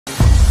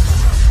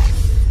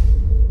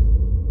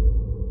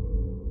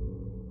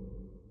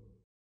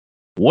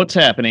What's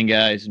happening,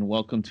 guys, and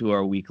welcome to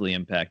our weekly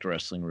Impact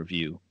Wrestling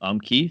review. I'm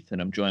Keith,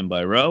 and I'm joined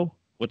by Ro.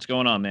 What's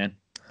going on, man?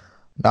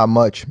 Not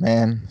much,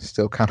 man.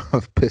 Still kind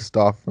of pissed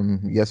off from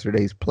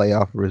yesterday's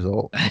playoff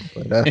result.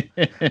 But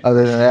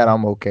other than that,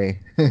 I'm okay.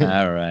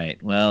 All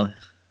right. Well,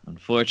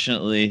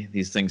 unfortunately,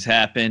 these things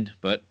happen,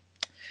 but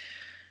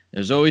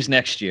there's always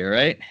next year,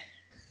 right?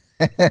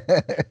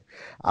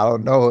 I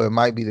don't know. It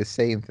might be the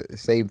same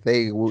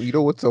thing. Well, you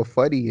know what's so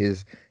funny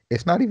is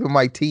it's not even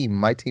my team.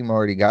 My team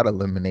already got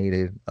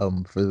eliminated.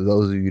 For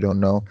those of you who don't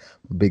know,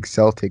 I'm a big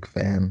Celtic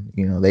fan.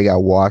 You know, they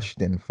got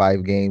washed in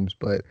 5 games,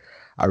 but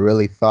I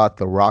really thought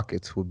the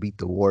Rockets would beat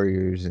the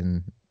Warriors,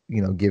 and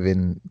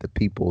given the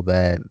people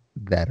that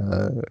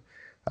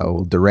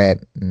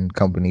Durant and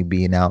company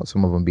being out,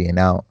 some of them being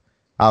out.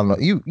 I don't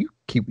know.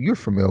 You're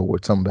familiar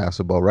with some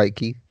basketball, right,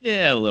 Keith?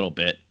 Yeah, a little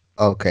bit.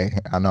 Okay,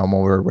 I know I'm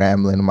over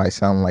rambling. It might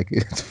sound like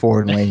it's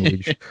foreign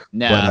language, but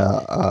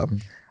Nah,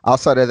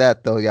 outside of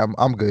that, though, yeah,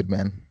 I'm good,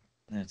 man.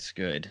 that's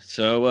good.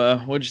 So,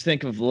 what'd you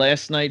think of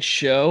last night's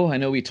show? I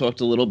know we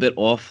talked a little bit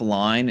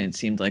offline, and it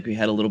seemed like we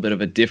had a little bit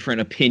of a different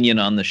opinion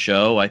on the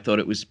show. I thought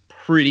it was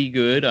pretty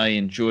good. I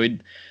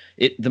enjoyed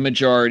it, the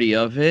majority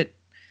of it.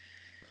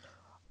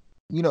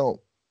 You know,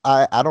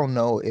 I don't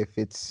know if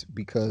it's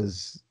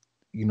because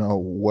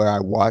where I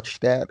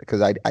watched that,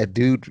 because I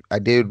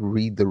did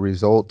read the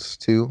results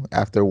too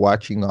after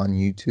watching on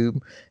YouTube,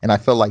 and I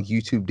felt like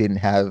YouTube didn't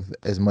have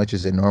as much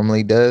as it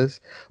normally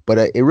does, but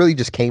it really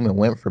just came and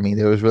went for me.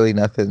 There was really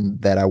nothing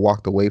that I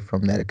walked away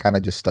from that it kind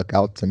of just stuck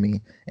out to me,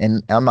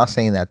 and I'm not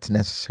saying that's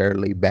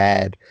necessarily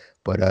bad,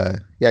 but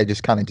yeah, it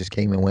just kind of just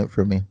came and went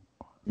for me.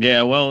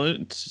 Yeah, well,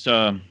 it's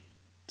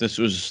this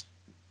was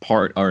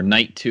part or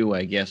night two,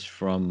 I guess,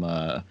 from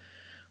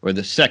or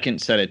the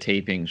second set of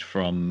tapings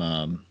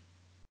from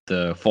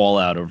the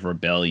fallout of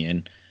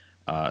Rebellion.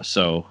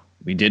 So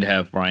we did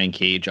have Brian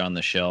Cage on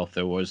the shelf.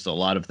 There was a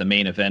lot of the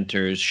main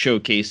eventers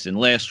showcased in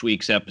last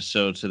week's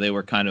episode, so they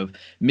were kind of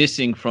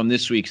missing from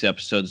this week's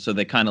episode. So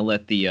they kind of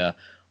let the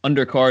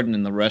undercard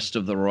and the rest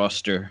of the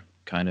roster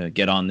kind of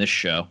get on this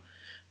show.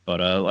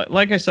 But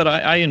like I said,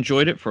 I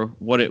enjoyed it for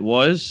what it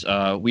was.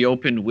 We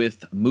opened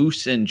with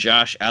Moose and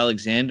Josh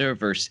Alexander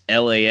versus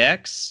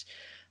LAX.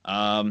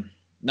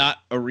 Not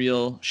a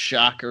real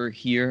shocker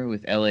here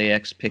with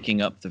LAX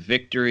picking up the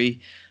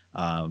victory.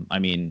 I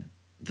mean,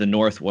 the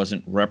North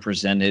wasn't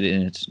represented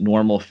in its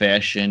normal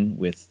fashion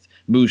with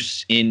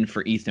Moose in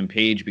for Ethan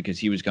Page because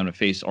he was going to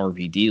face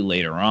RVD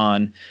later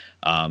on.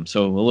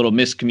 So a little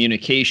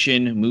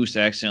miscommunication. Moose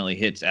accidentally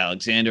hits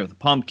Alexander with a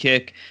pump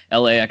kick.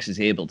 LAX is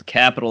able to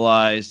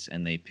capitalize,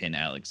 and they pin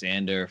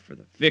Alexander for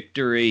the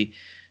victory.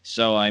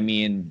 So, I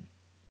mean,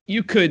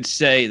 you could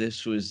say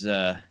this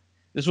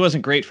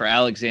wasn't great for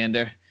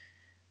Alexander,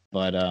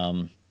 but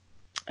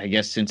I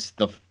guess since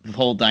the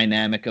whole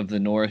dynamic of the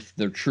North,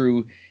 the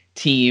true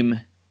team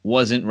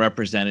wasn't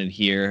represented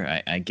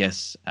here, I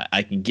guess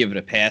I can give it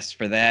a pass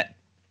for that.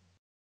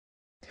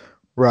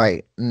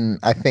 Right. And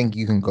I think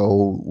you can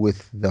go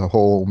with the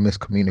whole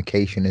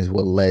miscommunication is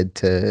what led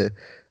to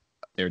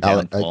Their Ale-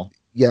 uh, downfall.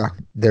 yeah,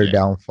 their Yeah.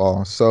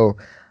 downfall. So,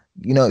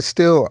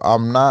 still,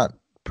 I'm not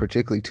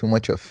particularly too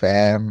much a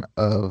fan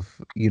of,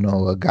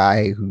 a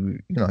guy who,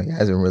 he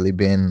hasn't really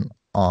been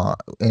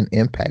in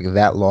Impact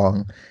that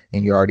long,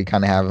 and you already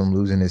kind of have him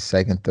losing his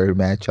second, third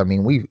match. I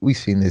mean, we've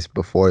seen this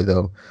before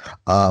though,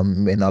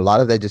 and a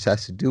lot of that just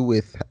has to do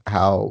with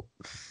how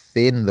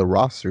thin the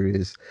roster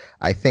is.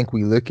 I think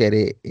we look at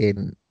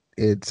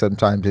it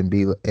sometimes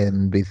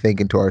and be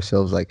thinking to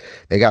ourselves like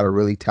they got a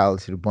really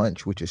talented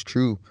bunch, which is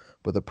true.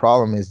 But the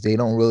problem is they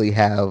don't really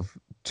have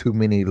too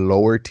many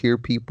lower tier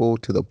people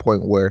to the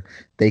point where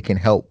they can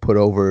help put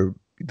over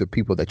the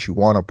people that you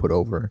want to put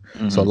over.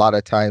 So a Hmm. lot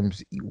of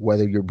times,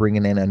 whether you're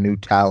bringing in a new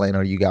talent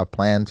or you got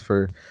plans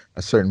for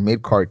a certain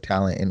mid card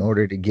talent, in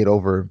order to get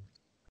over,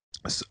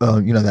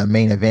 that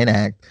main event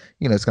act,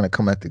 it's going to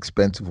come at the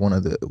expense of one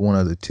of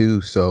the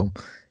two. So,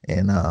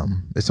 and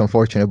it's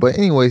unfortunate, but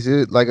anyways,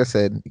 like I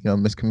said,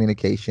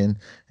 miscommunication,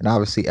 and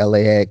obviously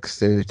LAX,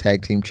 they're the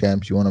tag team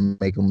champs. You want to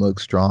make them look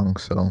strong.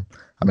 So,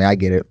 I mean, I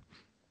get it.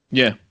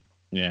 Yeah.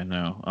 Yeah.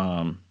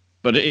 No.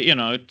 But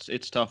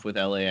it's tough with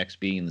LAX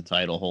being the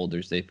title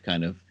holders. They've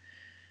kind of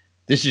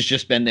this has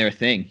just been their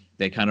thing.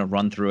 They kind of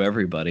run through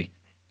everybody.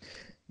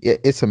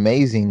 It's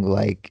amazing.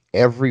 Like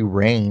every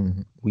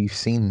reign, we've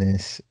seen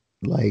this.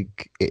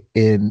 Like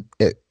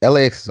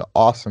LAX is an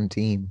awesome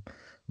team,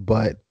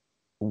 but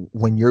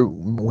when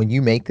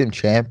you make them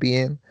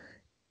champion,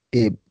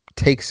 it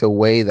takes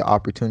away the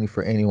opportunity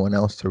for anyone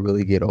else to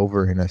really get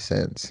over in a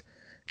sense,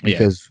 Yeah.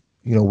 because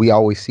we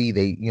always see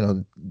they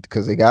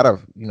because they gotta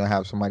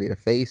have somebody to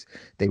face.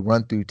 They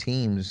run through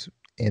teams,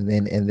 and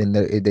then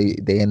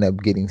they end up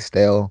getting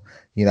stale.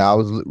 I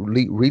was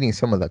reading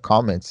some of the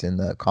comments in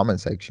the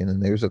comment section,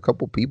 and there's a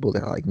couple people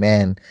that are like,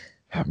 man,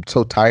 I'm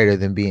so tired of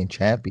them being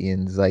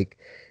champions. Like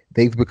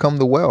they've become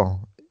the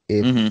well.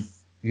 Hmm. If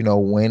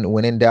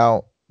when in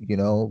doubt,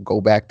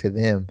 go back to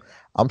them.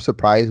 I'm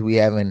surprised we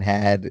haven't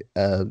had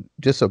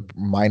just a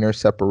minor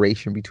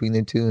separation between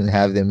the two and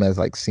have them as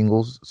like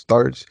singles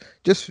starts.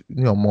 Just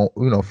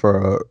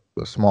for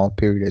a small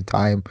period of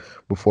time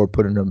before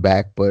putting them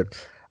back. But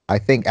I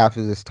think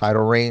after this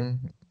title reign,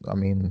 I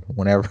mean,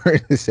 whenever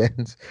this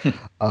ends,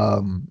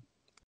 um,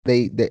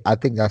 they I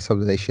think that's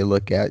something they should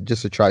look at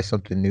just to try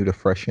something new to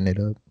freshen it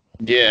up.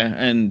 Yeah,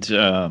 and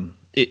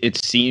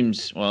it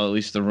seems, well, at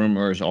least the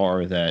rumors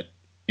are that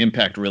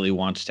Impact really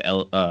wants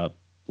to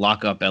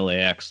lock up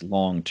LAX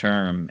long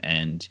term,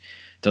 and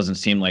doesn't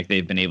seem like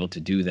they've been able to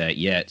do that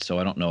yet. So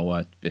I don't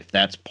know if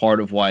that's part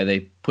of why they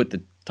put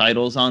the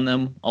titles on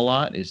them a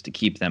lot, is to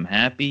keep them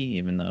happy,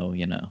 even though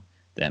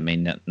that may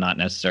not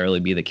necessarily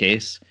be the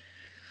case.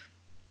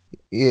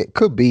 It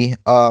could be.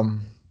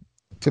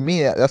 To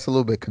me, that's a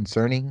little bit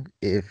concerning.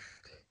 If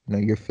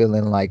you're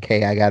feeling like,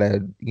 hey, I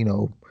gotta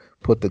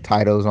put the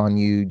titles on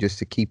you just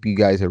to keep you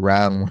guys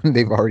around when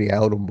they've already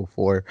held them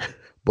before.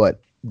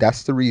 But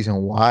that's the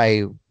reason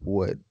why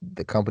what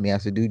the company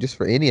has to do, just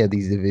for any of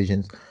these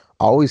divisions,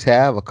 always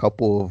have a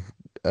couple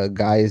of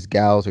guys,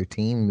 gals, or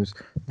teams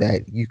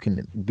that you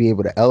can be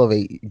able to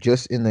elevate.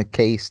 Just in the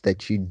case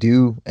that you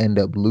do end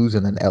up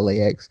losing an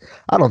LAX,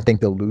 I don't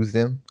think they'll lose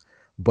them,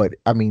 but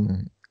I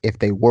mean, if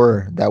they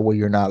were, that way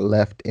you're not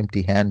left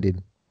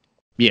empty-handed.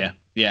 Yeah,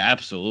 yeah,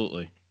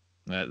 absolutely.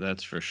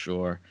 That's for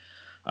sure.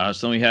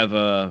 So we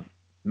have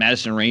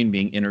Madison Rain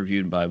being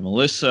interviewed by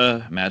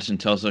Melissa. Madison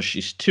tells us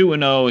she's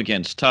 2-0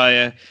 against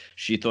Taya.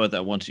 She thought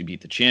that once you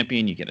beat the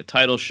champion, you get a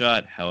title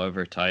shot.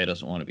 However, Taya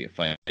doesn't want to be a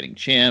fighting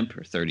champ.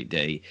 Her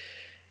 30-day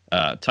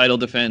title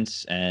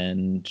defense.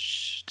 And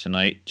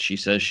tonight she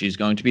says she's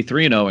going to be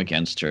 3-0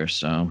 against her.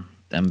 So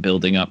them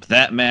building up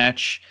that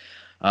match.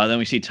 Then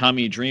we see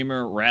Tommy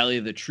Dreamer rally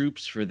the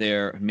troops for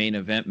their main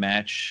event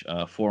match,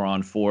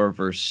 4-on-4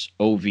 versus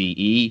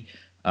OVE.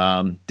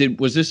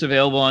 Was this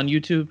available on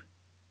YouTube?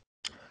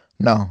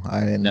 No, I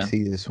didn't No.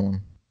 see this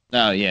one.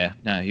 Oh yeah,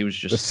 no, he was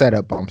The just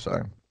setup, I'm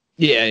sorry.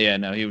 yeah,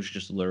 no, he was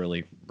just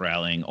literally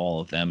rallying all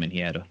of them, and he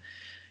had a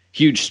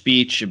huge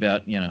speech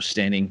about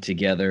standing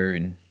together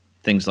and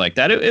things like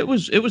that. It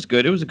was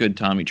good. It was a good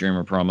Tommy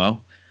Dreamer promo.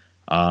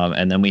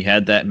 And then we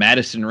had that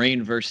Madison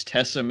Rain versus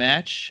Tessa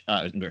match,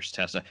 versus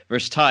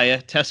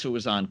Taya. Tessa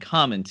was on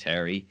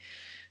commentary,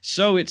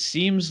 so it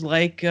seems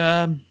like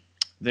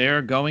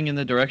they're going in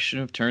the direction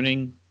of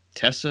turning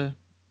Tessa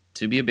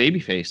to be a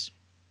babyface.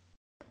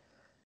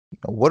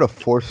 What a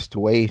forced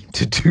way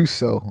to do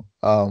so.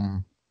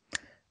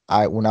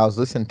 I when I was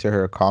listening to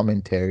her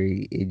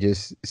commentary, it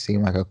just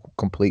seemed like a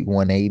complete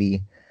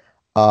 180.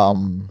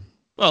 Um,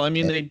 Well, I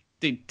mean, eh,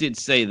 they did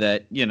say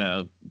that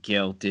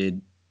Gail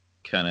did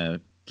kind of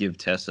give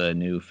Tessa a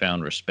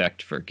newfound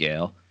respect for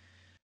Gail.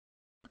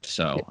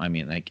 So I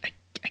mean, I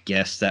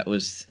guess that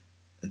was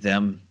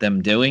them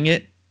doing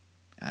it.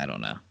 I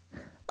don't know.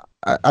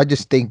 I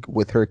just think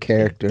with her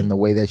character and the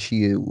way that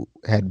she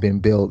had been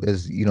built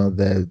as,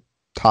 the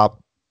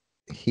top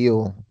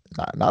heel,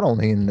 not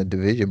only in the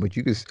division, but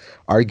you could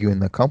argue in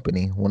the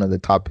company, one of the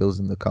top heels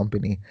in the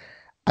company.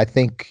 I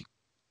think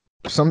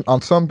some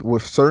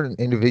with certain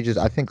individuals,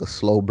 I think a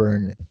slow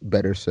burn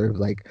better served.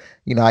 Like,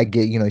 I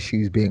get, she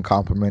was being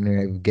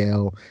complimentary of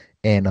Gail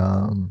and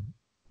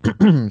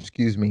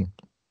excuse me,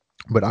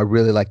 but I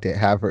really like to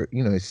have her,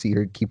 see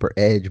her keep her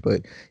edge.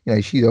 But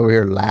she's over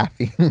here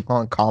laughing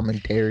on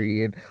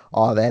commentary and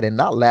all that, and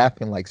not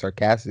laughing like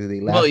sarcastically,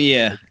 Well, laughing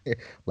yeah,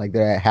 like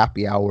they're at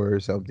happy hour or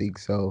something.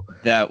 So,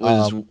 that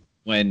was um,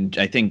 when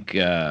I think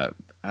I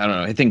don't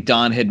know. I think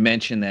Don had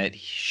mentioned that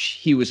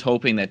he was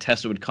hoping that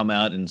Tessa would come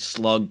out and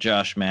slug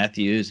Josh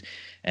Matthews,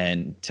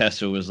 and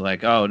Tessa was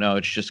like, "Oh no,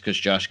 it's just because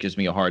Josh gives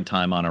me a hard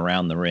time on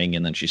around the ring,"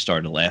 and then she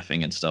started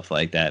laughing and stuff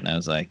like that, and I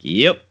was like,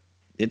 "Yep,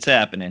 it's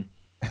happening."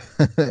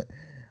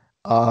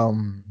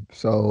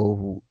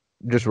 so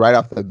just right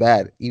off the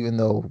bat, even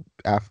though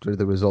after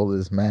the result of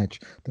this match,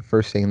 the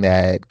first thing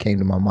that came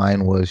to my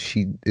mind was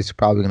it's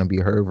probably going to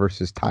be her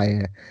versus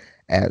Taya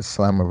at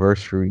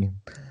Slammiversary.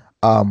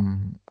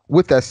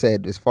 With that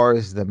said, as far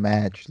as the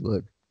match,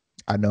 look,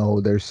 I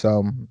know there's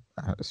some,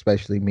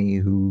 especially me,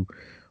 who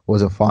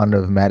wasn't fond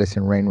of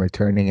Madison Rain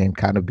returning and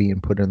kind of being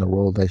put in the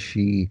role that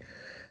she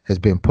has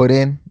been put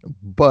in.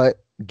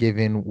 But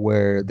given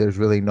where there's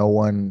really no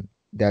one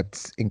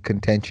that's in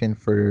contention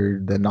for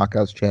the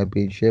Knockouts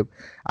Championship,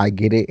 I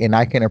get it. And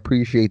I can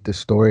appreciate the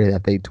story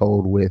that they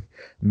told with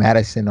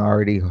Madison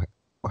already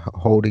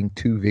holding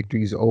two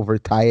victories over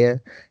Taya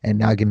and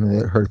now getting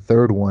her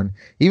third one,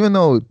 even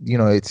though,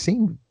 it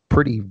seemed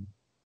pretty,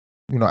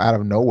 out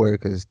of nowhere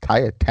because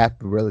Taya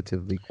tapped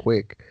relatively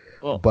quick.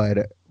 Well,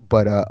 But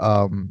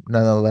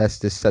nonetheless,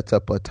 this sets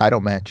up a title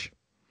match.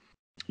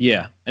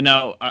 yeah, and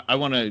now I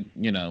want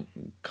to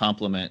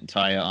compliment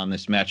Taya on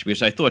this match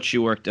because I thought she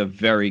worked a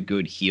very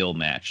good heel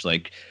match,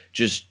 like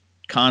just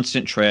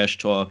constant trash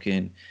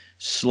talking,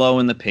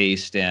 slowing the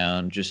pace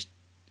down. Just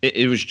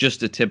it was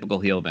just a typical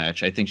heel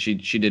match. I think she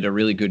did a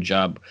really good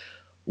job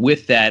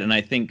with that, and I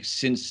think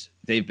since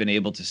they've been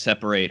able to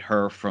separate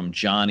her from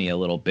Johnny a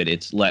little bit,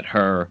 it's let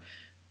her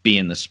be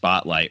in the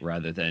spotlight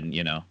rather than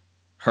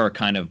her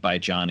kind of by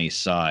Johnny's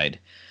side.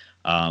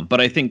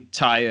 But I think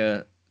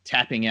Taya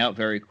tapping out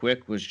very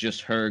quick was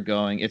just her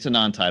going, it's a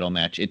non-title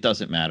match. It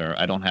doesn't matter.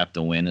 I don't have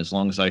to win. As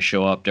long as I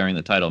show up during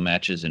the title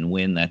matches and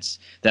win, that's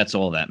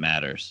all that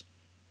matters.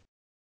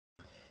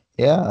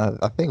 Yeah,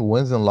 I think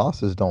wins and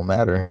losses don't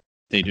matter.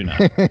 They do not.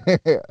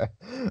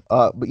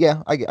 But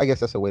yeah, I guess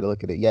that's a way to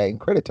look at it. Yeah, and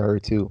credit to her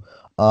too.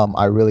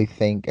 I really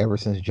think ever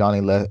since Johnny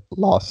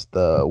lost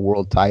the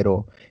world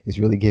title, it's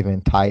really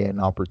given Taya an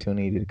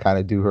opportunity to kind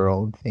of do her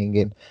own thing,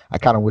 and I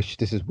kind of wish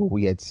this is what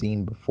we had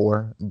seen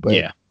before. But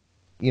Yeah.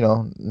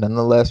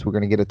 nonetheless, we're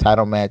gonna get a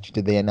title match.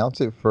 Did they announce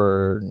it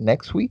for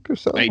next week or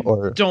so? I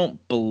Or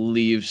don't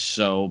believe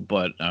so,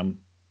 but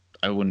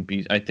I wouldn't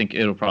be. I think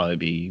it'll probably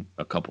be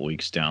a couple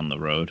weeks down the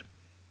road.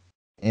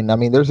 and I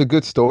mean, there's a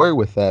good story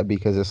with that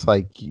because it's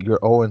like you're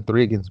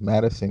 0-3 against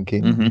Madison.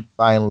 Can Mm-hmm. you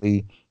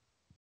finally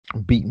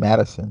beat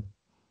Madison?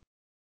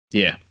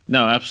 Yeah,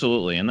 no,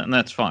 absolutely, and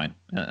that's fine.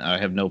 I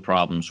have no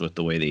problems with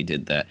the way they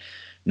did that.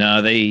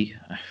 No,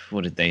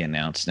 what did they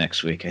announce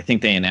next week? I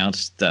think they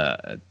announced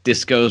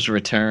Disco's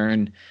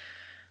return,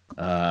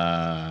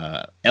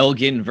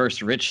 Elgin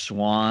versus Rich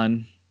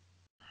Swann,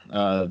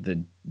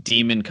 the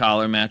Demon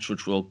Collar match,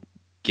 which we'll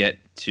get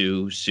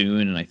to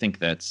soon, and I think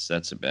that's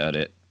about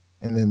it.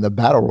 And then the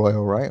Battle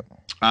Royal, right?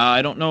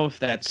 I don't know if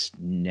that's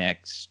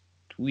next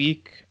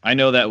week. I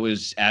know that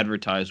was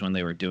advertised when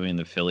they were doing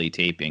the Philly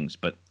tapings,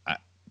 but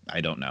I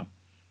don't know.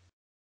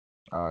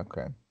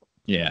 Okay.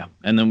 Yeah,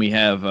 and then we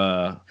have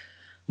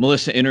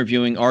Melissa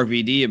interviewing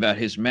RVD about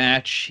his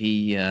match.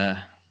 He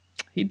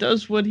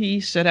does what he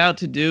set out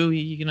to do.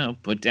 He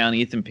put down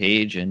Ethan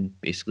Page and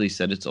basically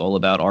said it's all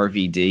about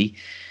RVD,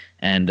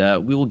 and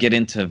we will get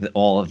into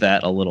all of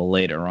that a little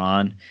later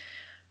on.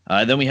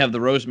 Then we have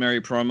the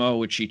Rosemary promo,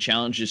 which she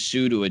challenges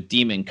Sue to a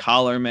Demon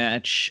Collar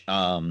match,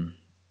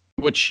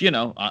 which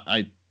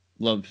I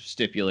love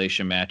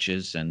stipulation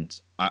matches, and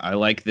I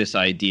like this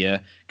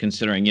idea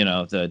considering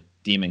the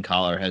Demon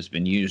Collar has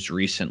been used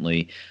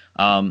recently.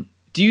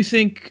 Do you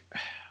think,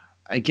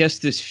 I guess,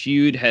 this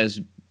feud has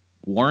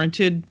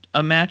warranted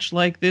a match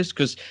like this?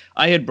 Because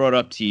I had brought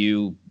up to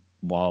you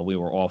while we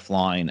were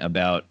offline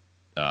about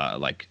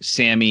like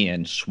Sammy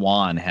and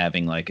Swan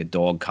having like a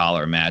dog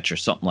collar match or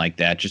something like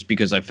that, just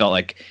because I felt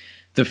like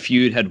the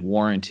feud had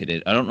warranted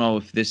it. I don't know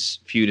if this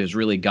feud has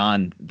really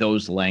gone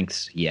those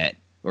lengths yet,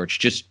 or it's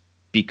just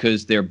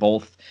because they're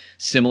both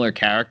similar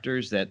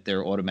characters that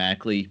they're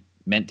automatically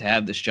meant to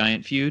have this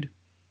giant feud.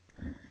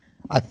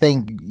 I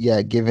think,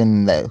 yeah,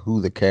 given that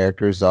who the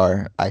characters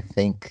are, I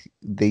think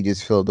they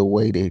just feel the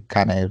way to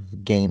kind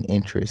of gain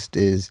interest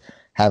is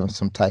having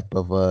some type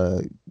of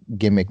a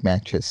gimmick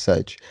match as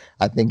such.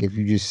 I think if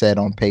you just said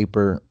on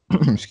paper,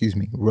 excuse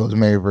me,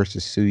 Rosemary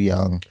versus Sue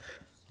Young,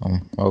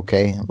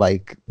 okay,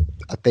 like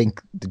I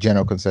think the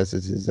general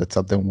consensus is that's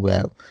something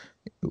that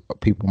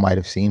people might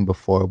have seen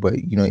before. But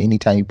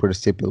anytime you put a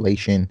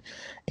stipulation,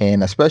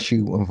 and especially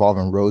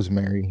involving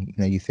Rosemary,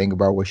 you think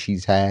about what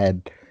she's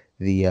had.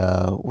 The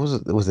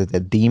what was it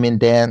the Demon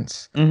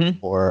Dance,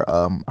 Mm-hmm. or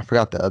I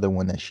forgot the other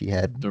one that she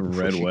had The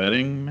before Red she.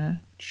 Wedding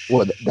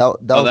Well, match. that Oh, was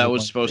that the was one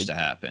supposed that, to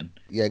happen.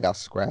 yeah, got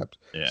scrapped.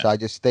 Yeah. So I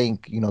just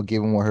think,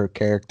 given what her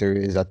character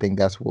is, I think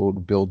that's what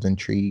would build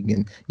intrigue.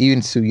 And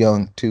even Sue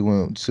Young too,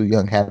 when Sue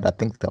Young had, I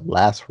think, the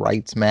last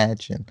rights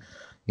match, and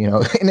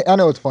and I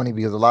know it's funny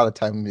because a lot of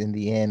times in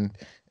the end,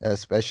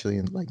 especially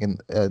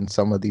in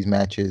some of these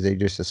matches, they're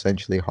just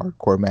essentially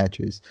hardcore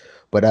matches.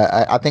 But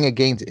I think it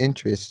gains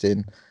interest,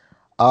 and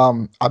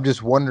I'm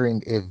just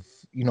wondering if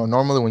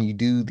normally when you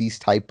do these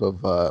type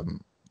of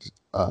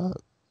uh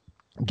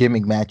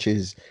gimmick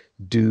matches,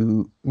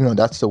 do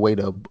that's the way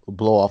to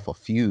blow off a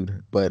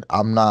feud. But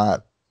I'm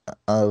not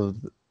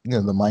of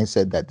the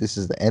mindset that this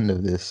is the end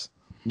of this.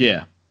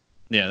 Yeah.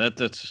 Yeah,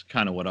 that's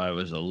kind of what I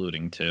was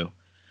alluding to.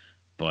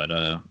 But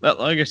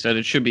like I said,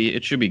 it should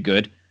be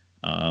good.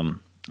 And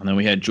then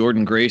we had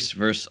Jordan Grace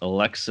versus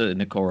Alexia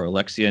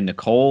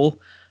Nicole.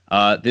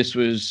 This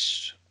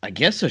was, I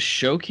guess, a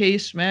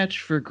showcase match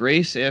for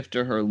Grace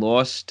after her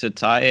loss to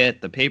Taya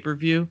at the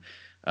pay-per-view.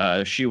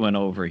 She went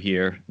over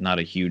here, not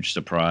a huge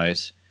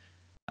surprise.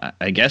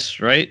 I guess,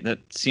 right? That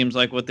seems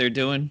like what they're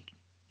doing.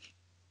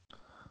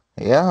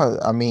 Yeah,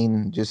 I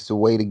mean, just a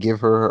way to give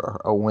her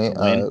a A win,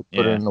 win,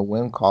 put her yeah, in the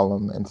win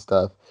column and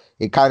stuff.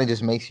 It kind of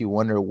just makes you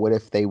wonder what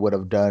if they would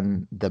have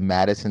done the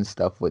Madison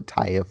stuff with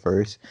Taya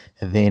first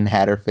and then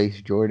had her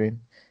face Jordan.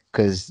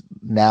 Because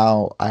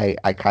now I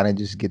kind of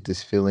just get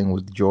this feeling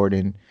with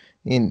Jordan,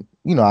 and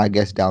I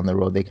guess down the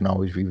road they can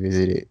always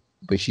revisit it.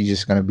 But she's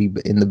just gonna be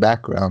in the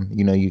background.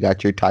 You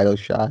got your title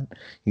shot,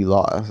 you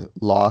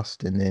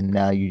lost, and then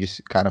now you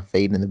just kind of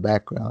fade in the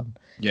background.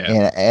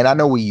 yeah, And I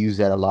know we use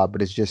that a lot,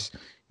 but it's just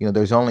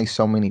there's only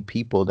so many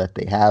people that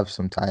they have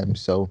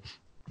sometimes. So,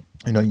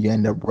 you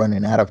end up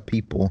running out of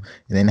people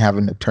and then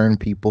having to turn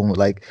people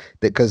like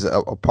that. Because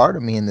a part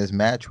of me in this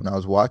match when I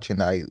was watching,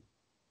 I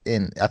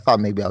thought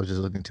maybe I was just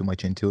looking too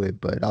much into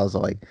it, but I was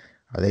like,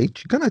 are they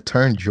gonna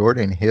turn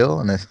Jordan Hill?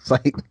 And it's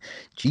like,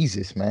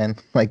 Jesus, man,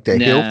 like the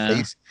Hill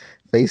nah,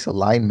 face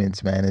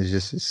alignments, man, is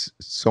just it's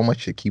so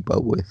much to keep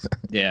up with.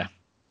 yeah.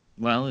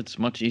 Well, it's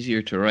much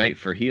easier to write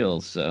for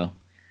heels, so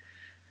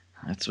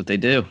That's what they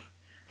do.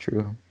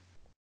 True.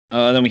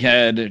 Then we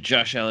had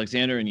Josh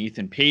Alexander and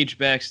Ethan Page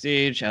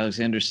backstage.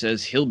 Alexander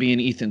says he'll be in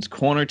Ethan's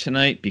corner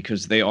tonight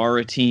because they are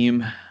a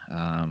team.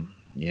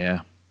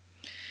 Yeah.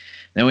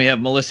 Then we have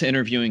Melissa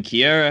interviewing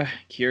Kiera.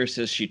 Kiera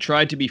says she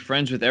tried to be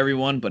friends with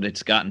everyone, but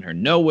it's gotten her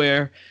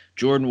nowhere.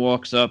 Jordan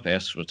walks up,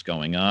 asks what's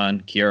going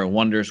on. Kiera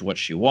wonders what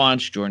she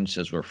wants. Jordan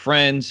says we're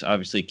friends.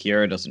 Obviously,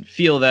 Kiera doesn't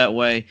feel that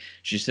way.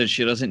 She says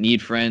she doesn't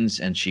need friends,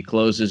 and she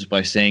closes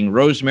by saying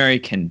Rosemary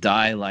can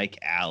die like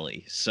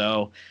Allie.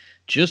 So,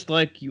 just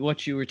like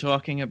what you were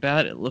talking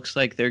about, it looks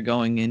like they're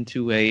going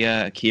into a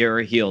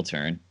Kiera heel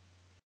turn.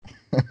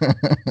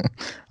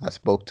 I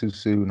spoke too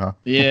soon, huh?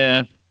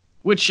 Yeah.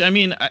 Which, I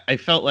mean, I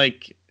felt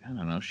like, I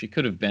don't know, she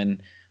could have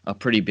been a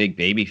pretty big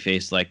baby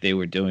face like they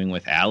were doing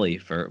with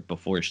Allie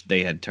before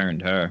they had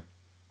turned her.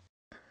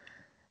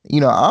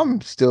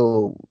 I'm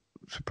still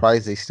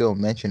surprised they still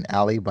mention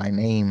Allie by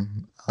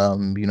name.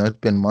 It's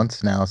been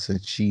months now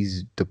since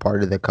she's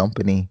departed the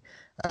company.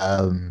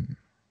 Um,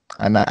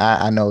 and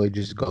I know it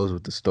just goes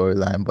with the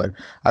storyline, but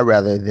I'd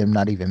rather them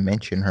not even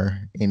mention her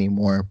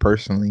anymore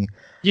personally.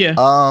 Yeah.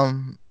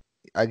 Um,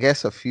 I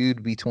guess a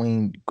feud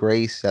between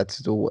Grace,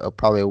 that's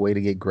probably a way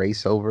to get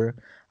Grace over.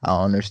 I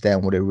don't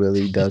understand what it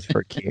really does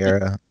for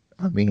Kiera.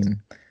 I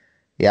mean,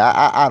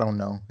 yeah, I don't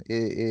know.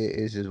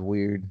 It's just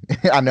weird.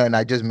 I know, and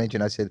I just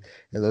mentioned, I said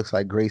it looks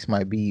like Grace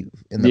might be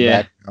in the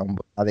Yeah. background,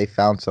 but they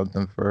found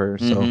something for her,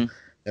 so Mm-hmm.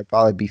 they'll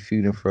probably be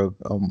feuding for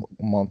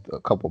a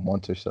couple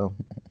months or so.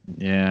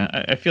 Yeah.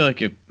 I feel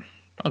like it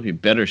probably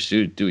better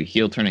suit do a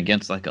heel turn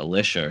against like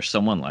Alicia or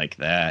someone like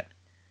that.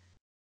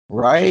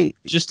 Right?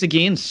 Just to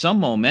gain some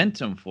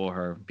momentum for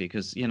her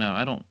because,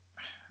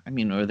 I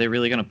mean, are they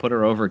really going to put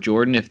her over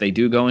Jordan if they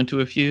do go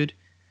into a feud?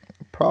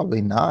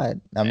 Probably not.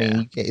 I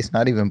mean, Yeah. it's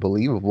not even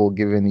believable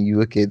given you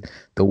look at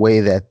the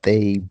way that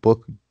they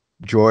book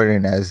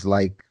Jordan as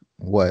like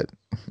what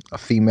a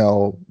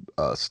female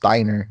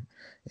Steiner,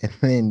 and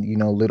then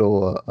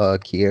little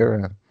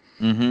Kiera.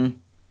 Mm-hmm.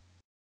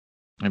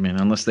 I mean,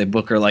 unless they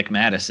book her like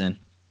Madison.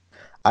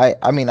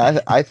 I mean,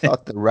 I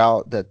thought the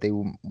route that they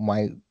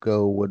might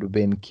go would have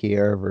been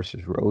Kiera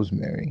versus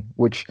Rosemary,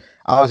 which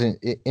I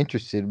wasn't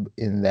interested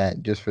in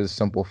that just for the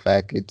simple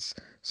fact it's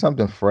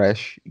something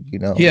fresh,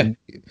 Yeah.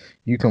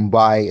 you can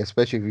buy,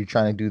 especially if you're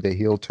trying to do the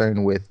heel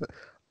turn with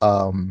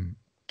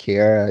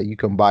Kiera, you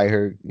can buy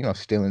her,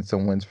 stealing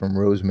some wins from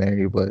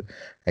Rosemary, but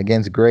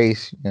against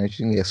Grace, she's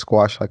gonna get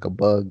squashed like a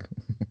bug.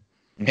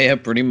 Yeah,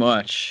 pretty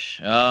much.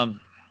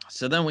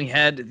 So then we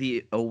had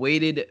the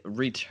awaited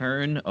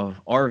return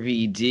of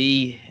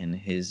RVD in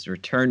his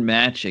return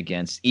match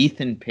against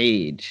Ethan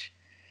Page.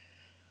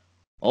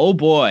 Oh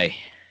boy.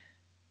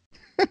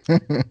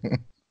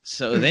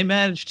 So they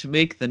managed to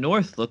make the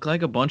North look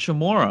like a bunch of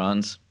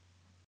morons.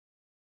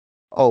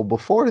 Oh,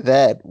 before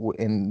that,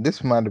 and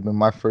this might have been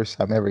my first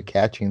time ever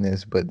catching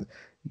this, but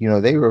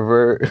they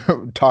were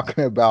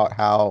talking about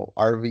how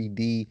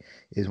RVD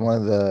is one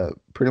of the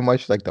pretty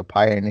much like the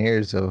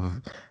pioneers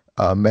of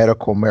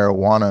medical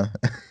marijuana.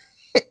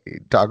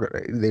 Talk, I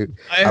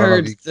I don't know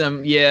heard if you,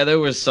 some, yeah, there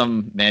was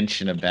some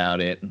mention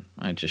about it.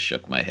 I just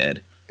shook my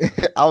head.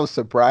 I was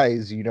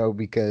surprised,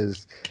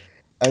 because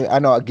I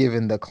know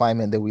given the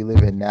climate that we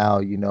live in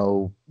now,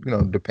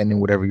 depending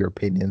whatever your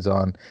opinions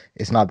on,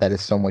 it's not that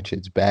it's so much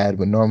it's bad,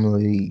 but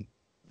normally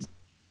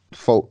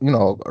folk,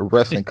 a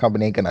wrestling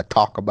company ain't gonna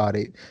talk about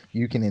it.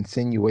 You can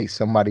insinuate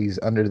somebody's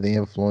under the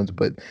influence,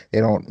 but they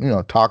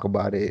don't, talk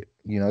about it.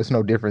 It's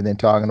no different than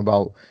talking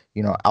about,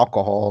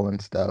 alcohol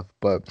and stuff.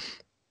 But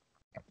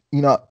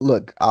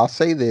look, I'll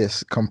say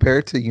this: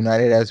 compared to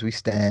United as we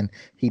stand,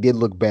 he did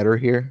look better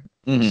here.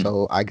 Hmm.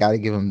 So I got to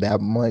give him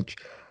that much.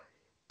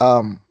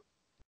 Um,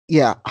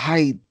 yeah,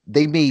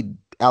 they made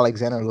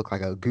Alexander look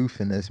like a goof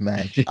in this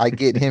match. I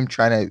get him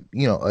trying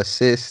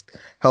to,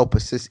 help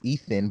assist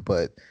Ethan,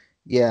 but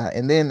yeah,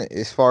 and then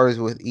as far as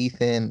with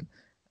Ethan,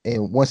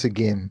 and once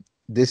again,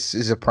 this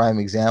is a prime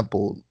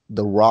example.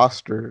 The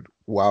roster,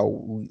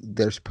 while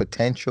there's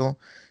potential,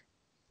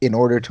 in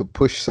order to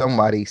push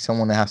somebody,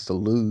 someone has to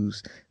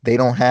lose. They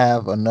don't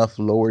have enough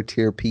lower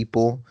tier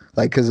people.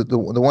 Like, because the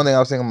one thing I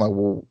was thinking, I'm like,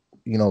 well,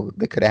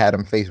 they could have had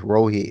him face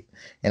Rohit,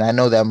 and I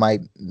know that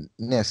might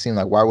seem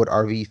like why would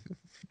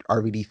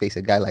RVD face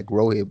a guy like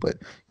Rohit, but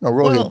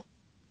Rohit. Well,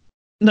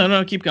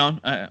 no, keep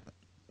going. I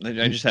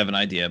just have an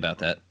idea about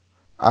that.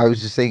 I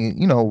was just saying,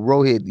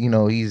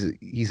 Rohit,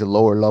 he's a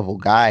lower level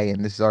guy,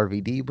 and this is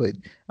RVD, but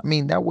I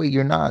mean that way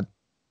you're not,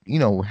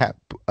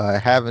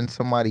 having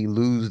somebody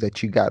lose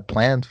that you got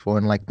plans for,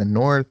 in like the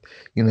North,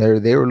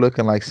 they were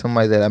looking like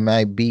somebody that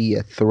might be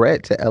a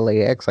threat to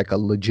LAX, like a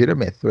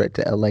legitimate threat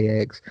to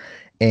LAX,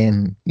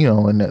 and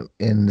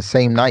in the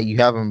same night you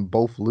have them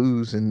both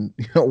lose, and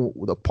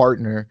the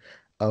partner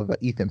of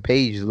Ethan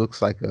Page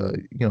looks like a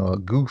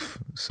goof,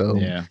 so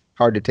Yeah.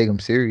 hard to take him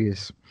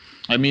serious.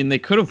 I mean, they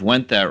could have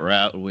went that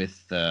route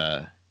with,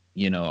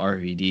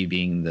 RVD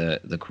being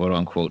the quote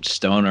unquote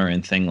stoner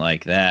and thing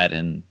like that,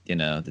 and the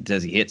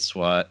Desi Hit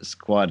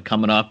squad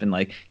coming up and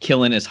like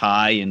killing his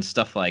high and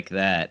stuff like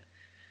that.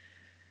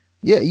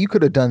 Yeah, you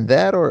could have done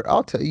that, or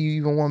I'll tell you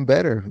even one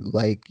better.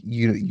 Like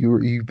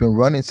you've been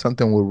running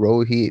something with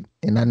Rohit,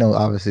 and I know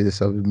obviously this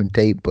stuff has been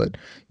taped, but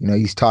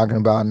he's talking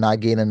about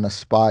not getting a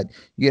spot.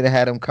 You could have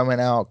had him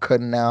coming out,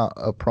 cutting out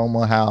a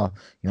promo how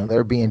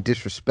they're being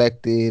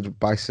disrespected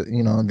by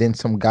and then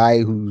some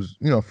guy who's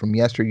from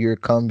yesteryear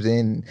comes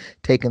in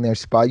taking their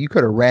spot. You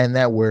could have ran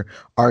that where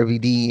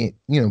RVD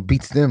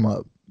beats them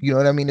up. You know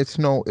what I mean? It's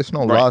no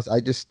Right. loss.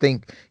 I just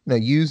think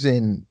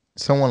using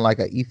someone like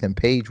a Ethan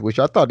Page, which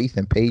I thought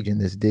Ethan Page in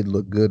this did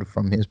look good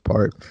from his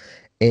part.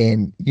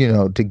 And,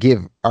 to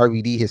give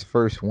RVD his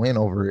first win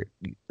over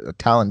a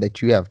talent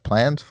that you have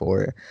plans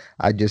for,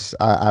 I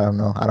don't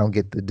know. I don't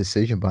get the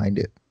decision behind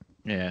it.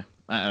 Yeah.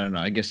 I don't know.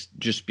 I guess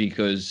just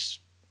because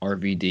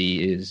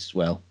RVD is,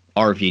 well,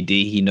 RVD,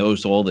 he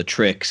knows all the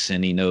tricks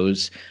and he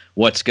knows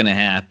what's going to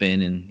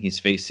happen, and he's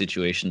faced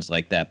situations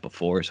like that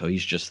before, so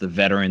he's just the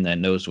veteran that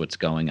knows what's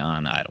going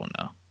on. I don't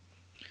know.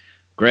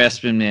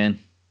 Grasping, man.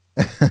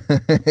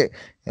 And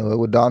what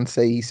would Don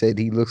say? He said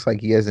he looks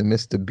like he hasn't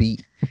missed a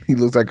beat. He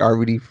looks like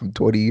RVD from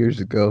 20 years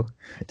ago.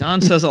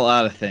 Don says a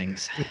lot of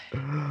things.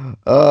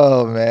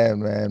 Oh, man,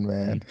 man, He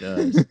man.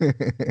 does.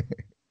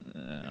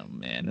 Oh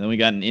man. And then we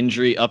got an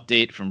injury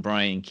update from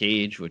Brian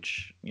Cage,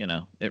 which,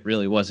 it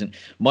really wasn't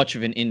much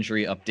of an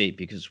injury update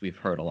because we've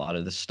heard a lot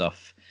of this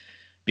stuff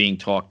being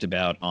talked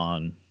about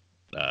on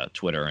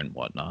Twitter and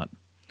whatnot.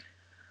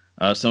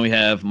 So we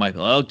have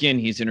Michael Elgin.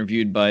 He's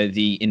interviewed by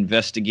the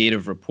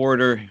investigative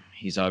reporter.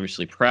 He's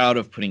obviously proud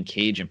of putting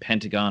Cage and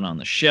Pentagon on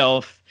the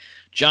shelf.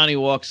 Johnny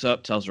walks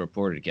up, tells the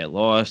reporter to get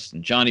lost,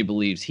 and Johnny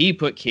believes he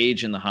put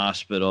Cage in the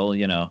hospital.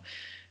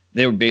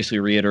 They were basically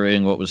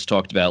reiterating what was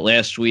talked about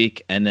last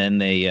week, and then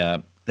they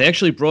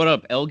actually brought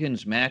up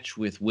Elgin's match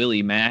with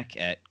Willie Mack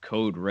at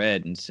Code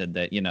Red and said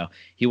that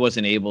he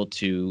wasn't able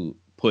to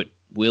put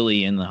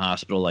Willie in the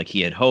hospital like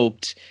he had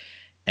hoped,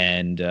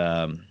 and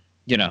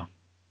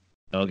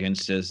Elgin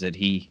says that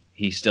he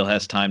still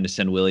has time to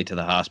send Willie to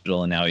the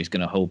hospital, and now he's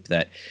going to hope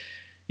that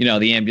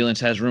the ambulance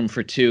has room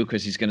for two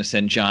because he's going to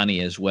send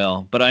Johnny as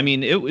well. But I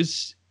mean,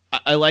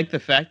 I like the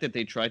fact that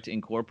they tried to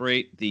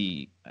incorporate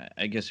the,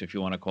 I guess if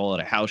you want to call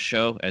it a house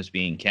show, as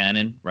being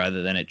canon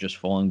rather than it just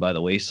falling by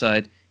the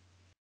wayside.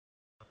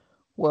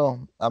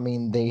 Well, I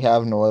mean, they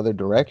have no other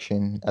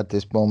direction at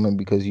this moment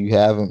because you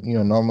haven't,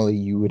 normally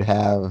you would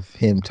have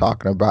him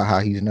talking about how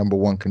he's number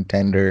one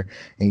contender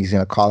and he's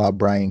going to call out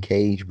Brian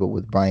Cage. But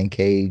with Brian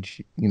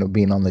Cage,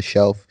 being on the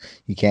shelf,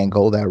 you can't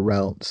go that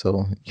route.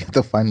 So you have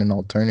to find an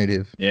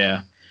alternative.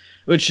 Yeah.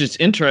 Which is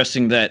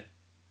interesting that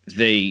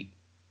they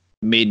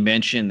made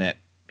mention that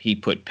he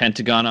put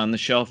Pentagon on the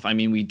shelf. I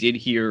mean, we did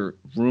hear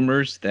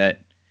rumors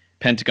that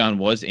Pentagon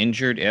was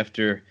injured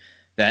after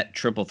that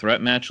triple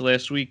threat match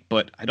last week,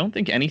 but I don't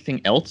think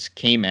anything else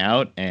came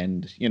out.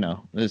 And,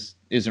 this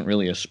isn't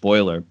really a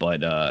spoiler,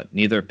 but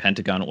neither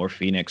Pentagon or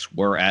Phoenix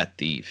were at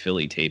the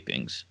Philly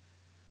tapings.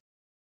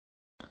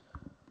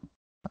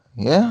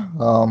 Yeah.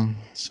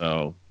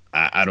 So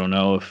I don't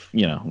know if,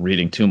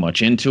 reading too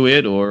much into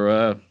it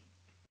or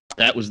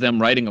that was them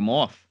writing them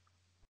off.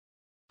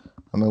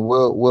 I mean,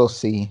 we'll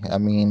see. I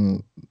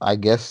mean, I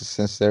guess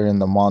since they're in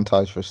the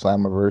montage for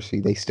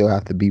Slammiversary, they still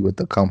have to be with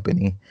the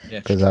company.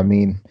 Because I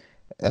mean,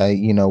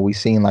 we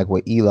seen like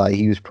with Eli,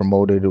 he was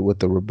promoted with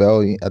the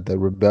Rebellion at the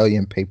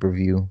Rebellion pay per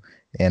view,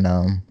 and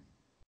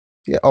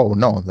yeah. Oh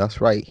no,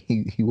 that's right.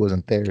 He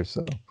wasn't there.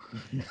 So,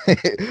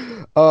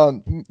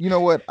 you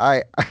know what?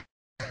 I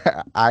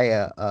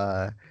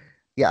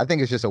yeah, I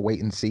think it's just a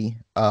wait and see.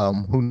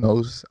 Who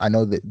knows? I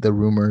know that the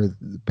rumor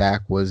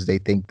back was they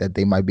think that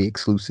they might be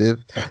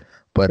exclusive,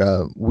 but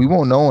we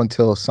won't know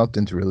until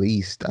something's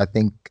released. I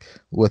think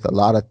with a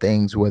lot of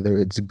things, whether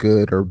it's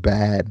good or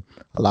bad,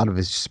 a lot of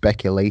it's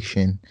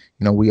speculation.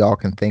 We all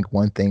can think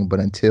one thing, but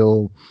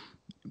until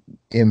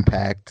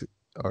Impact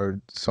or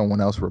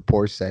someone else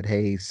reports that,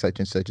 hey, such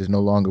and such is no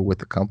longer with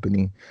the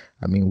company,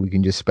 I mean, we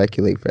can just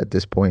speculate at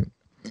this point.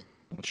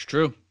 It's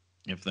true.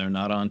 If they're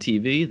not on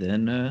TV,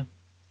 then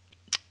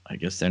I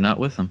guess they're not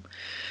with them.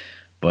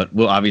 But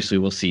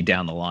we'll see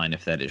down the line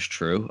if that is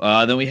true.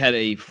 Then we had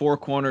a Four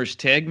Corners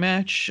tag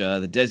match.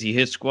 The Desi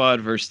Hit Squad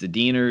versus the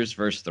Deaners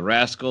versus the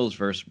Rascals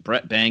versus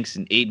Brett Banks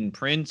and Aiden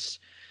Prince.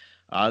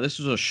 This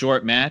was a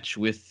short match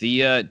with the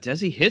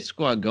Desi Hit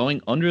Squad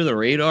going under the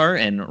radar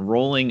and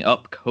rolling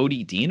up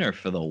Cody Deaner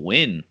for the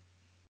win.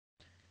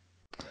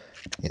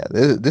 Yeah,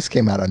 this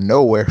came out of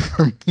nowhere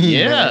for me.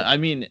 Yeah, man. I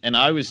mean, and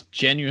I was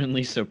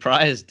genuinely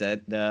surprised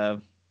that the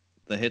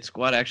Hit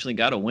Squad actually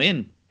got a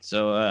win.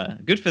 So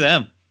good for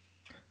them.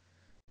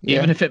 Yeah.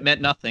 Even if it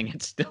meant nothing,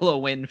 it's still a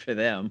win for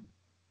them.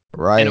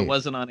 Right. And it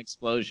wasn't on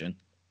Explosion.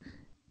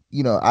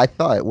 I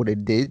thought what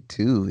it did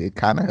too. It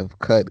kind of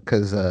cut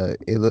because I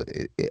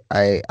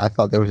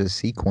thought there was a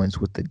sequence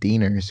with the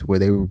Deaners where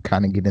they were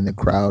kind of getting the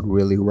crowd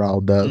really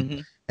riled up,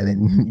 and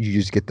then you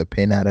just get the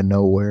pin out of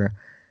nowhere.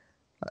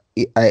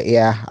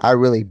 Yeah, I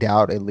really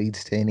doubt it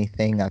leads to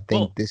anything. I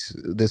think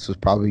this was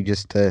probably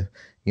just to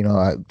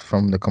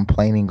from the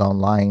complaining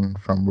online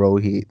from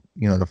Rohit,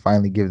 to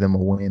finally give them a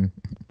win.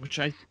 Which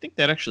I think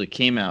that actually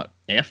came out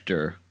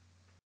after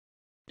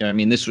I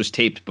mean, this was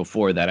taped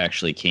before that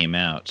actually came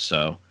out,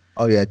 so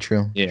Oh yeah,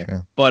 true, yeah.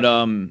 true. But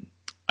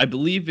I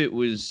believe it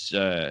was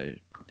I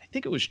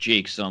think it was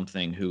Jake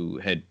something who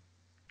had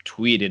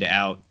tweeted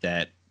out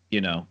that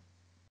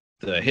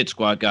the Hit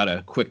Squad got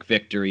a quick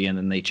victory, and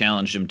then they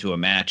challenged him to a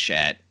match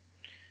at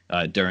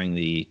during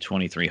the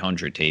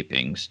 2300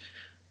 tapings.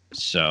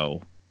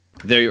 So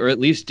they are at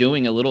least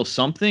doing a little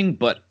something,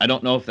 but I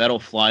don't know if that'll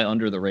fly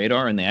under the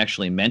radar, and they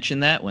actually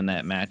mention that when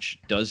that match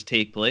does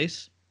take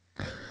place.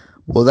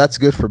 Well, that's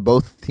good for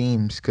both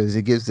teams because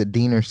it gives the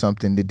Deaner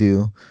something to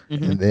do,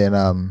 Mm-hmm. and then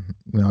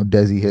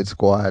Desi Hit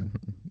Squad.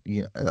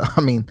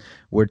 I mean,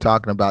 we're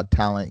talking about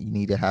talent. You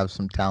need to have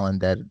some talent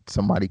that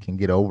somebody can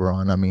get over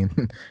on. I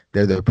mean,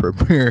 they're the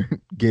premier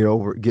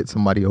get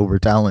somebody over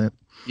talent.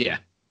 Yeah.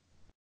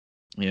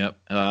 Yep.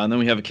 And then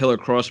we have a Killer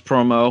Cross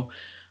promo,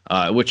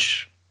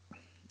 which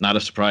not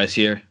a surprise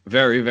here.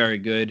 Very, very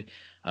good.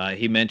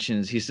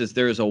 He says,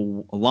 there is a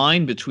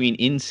line between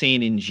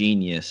insane and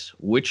genius.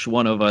 Which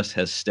one of us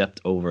has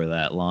stepped over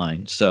that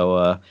line?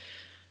 So,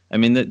 I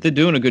mean, they're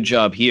doing a good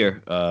job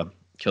here.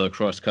 Killer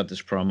Cross cut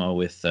this promo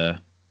with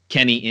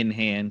Kenny in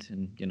hand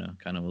and,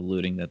 kind of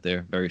alluding that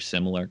they're very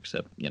similar,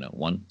 except,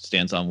 one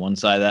stands on one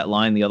side of that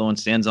line, the other one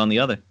stands on the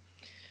other.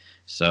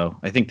 So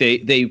I think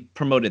they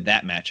promoted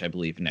that match, I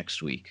believe,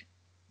 next week.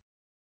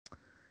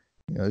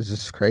 It's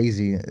just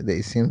crazy.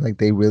 It seems like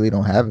they really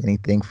don't have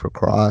anything for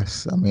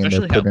Cross. I mean, they're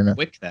Especially how putting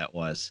quick that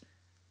was.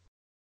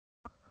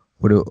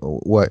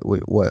 What?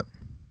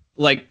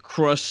 Like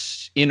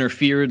Cross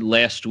interfered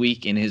last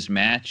week in his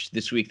match.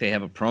 This week they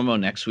have a promo.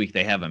 Next week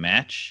they have a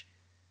match.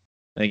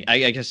 Like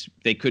I guess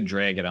they could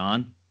drag it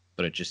on,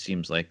 but it just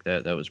seems like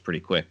that was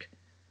pretty quick.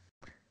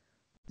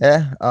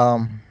 Yeah.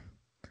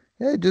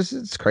 Yeah.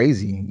 It's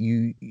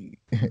crazy.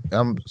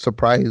 I'm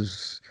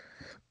surprised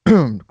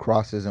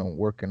Cross isn't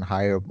working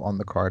higher on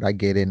the card. I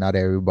get it. Not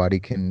everybody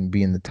can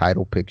be in the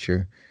title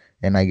picture,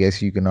 and I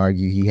guess you can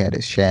argue he had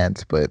his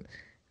chance, but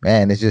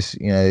man, it's just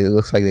it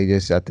looks like they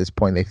just at this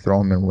point they throw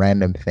him in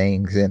random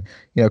things, and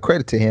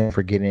credit to him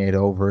for getting it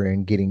over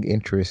and getting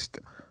interest,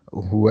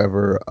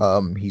 whoever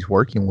he's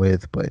working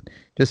with, but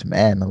just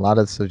man, a lot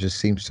of stuff just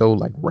seems so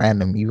like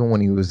random. Even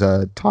when he was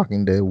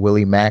talking to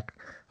Willie Mack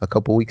a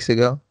couple weeks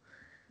ago,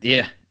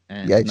 Yeah,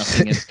 yeah, and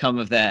nothing has come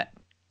of that.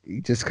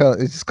 it just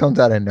comes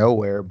out of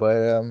nowhere.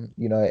 But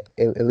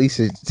at least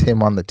it's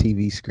him on the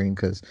TV screen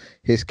because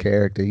his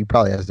character, he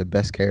probably has the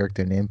best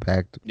character in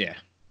Impact. Yeah,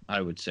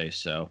 I would say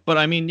so. But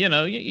I mean,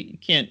 you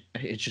can't.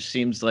 It just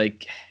seems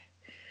like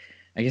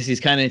I guess he's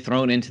kind of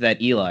thrown into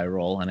that Eli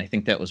role, and I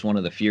think that was one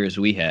of the fears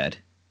we had.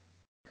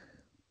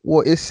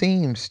 Well, it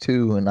seems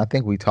too, and I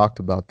think we talked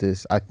about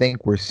this. I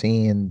think we're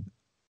seeing,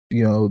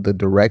 the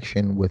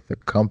direction with the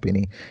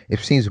company. It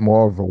seems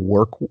more of a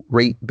work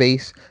rate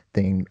base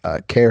than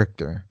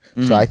character.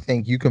 So Mm-hmm. I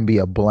think you can be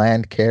a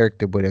bland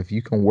character, but if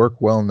you can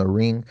work well in the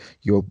ring,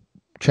 your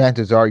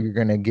chances are you're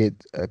gonna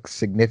get a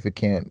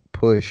significant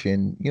push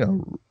in,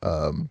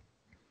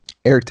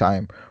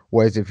 airtime.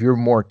 Whereas if you're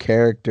more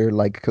character,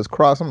 like, because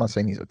Cross, I'm not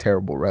saying he's a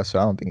terrible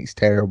wrestler. I don't think he's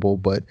terrible,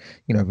 but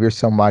if you're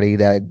somebody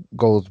that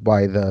goes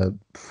by the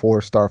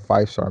 4-star,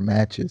 5-star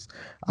matches,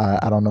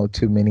 I don't know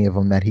too many of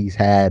them that he's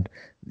had.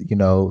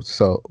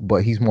 So,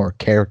 but he's more a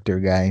character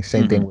guy.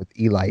 Same Mm-hmm. thing with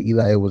Eli.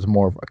 Eli was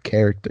more of a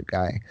character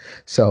guy.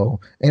 So,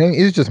 and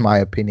it's just my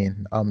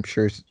opinion. I'm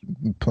sure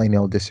plain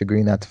they'll disagree,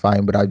 and that's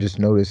fine. But I just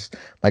noticed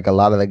like a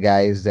lot of the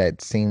guys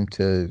that seem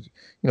to,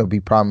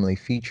 be prominently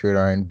featured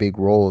are in big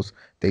roles.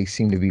 They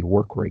seem to be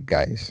work rate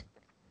guys.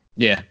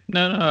 Yeah,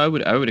 no, I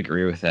would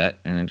agree with that,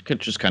 and it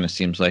just kind of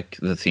seems like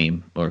the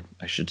theme, or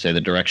I should say, the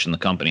direction the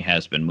company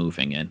has been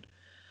moving in.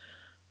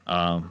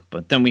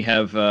 But then we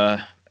have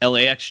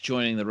LAX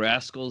joining the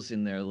Rascals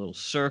in their little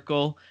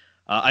circle.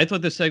 I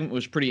thought this segment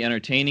was pretty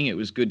entertaining. It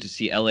was good to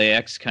see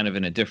LAX kind of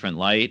in a different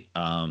light.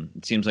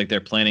 It seems like they're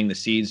planting the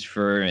seeds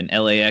for an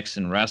LAX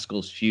and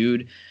Rascals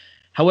feud.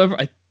 However,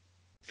 I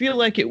feel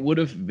like it would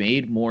have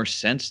made more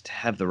sense to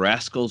have the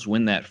Rascals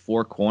win that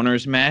Four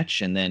Corners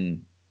match and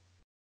then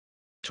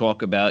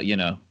talk about,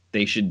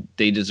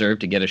 they deserve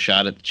to get a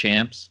shot at the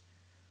champs.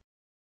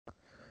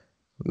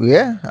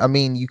 Yeah, I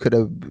mean, you could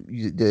have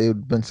it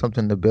would been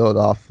something to build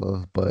off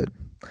of, but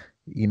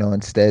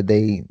instead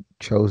they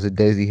chose a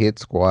Desi Hit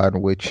Squad,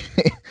 which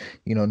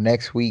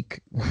next week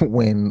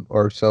when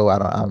or so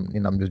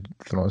I'm just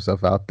throwing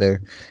stuff out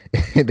there.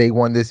 They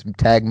won this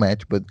tag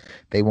match, but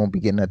they won't be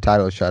getting a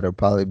title shot. It'll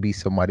probably be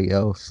somebody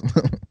else.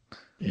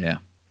 Yeah.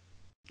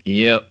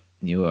 Yep,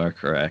 you are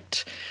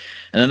correct.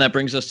 And then that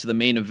brings us to the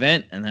main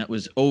event, and that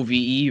was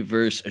OVE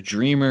versus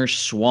Dreamer,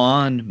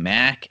 Swan,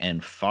 Mac,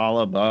 and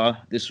Falaba.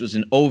 This was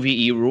an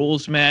OVE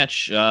rules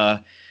match,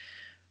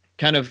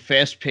 kind of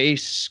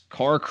fast-paced,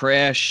 car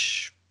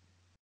crash,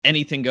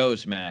 anything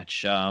goes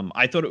match.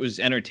 I thought it was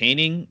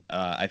entertaining.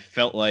 I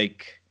felt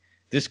like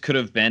this could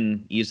have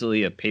been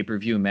easily a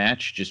pay-per-view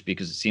match just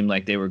because it seemed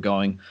like they were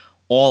going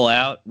all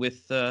out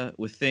with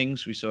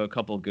things. We saw a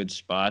couple of good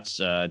spots.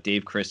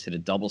 Dave Chris hit a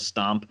double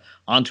stomp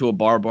onto a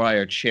barbed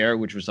wire chair,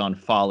 which was on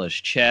Fala's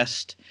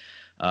chest.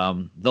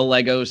 The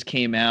Legos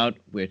came out,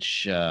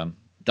 which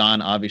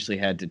Don obviously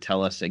had to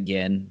tell us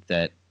again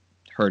that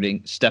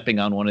stepping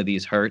on one of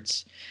these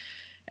hurts.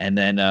 And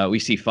then we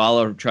see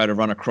Fowler try to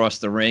run across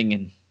the ring,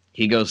 and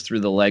he goes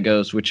through the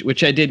Legos,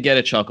 which I did get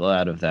a chuckle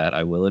out of that,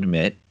 I will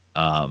admit.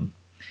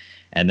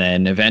 And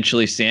then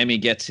eventually Sammy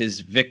gets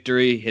his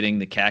victory, hitting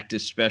the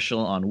Cactus Special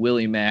on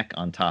Willie Mack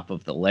on top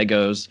of the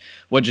Legos.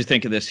 What'd you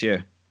think of this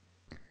here?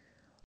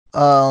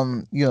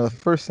 The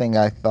first thing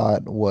I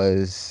thought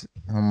was,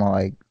 I'm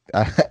like,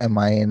 am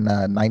I in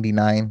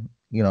 99?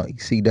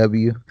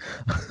 ECW.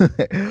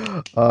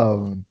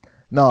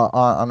 No,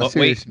 on a But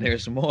serious. wait,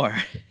 there's more.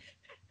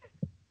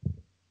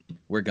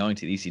 We're going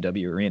to the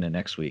ECW arena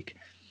next week.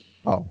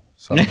 Oh,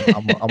 so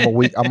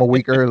I'm a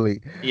week early.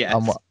 Yes.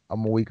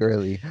 I'm a week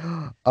early.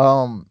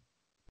 Um,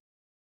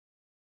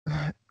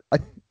 I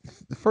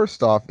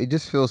First off, it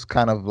just feels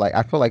kind of like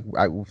I feel like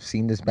I've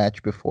seen this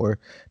match before.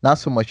 Not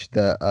so much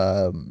the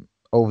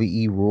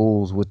OVE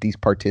rules with these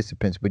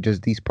participants, but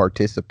just these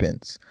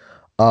participants.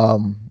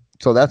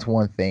 So that's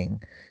one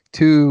thing.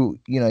 Two,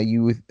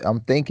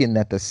 I'm thinking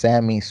that the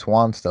Sammy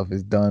Swan stuff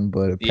is done,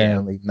 but Yeah.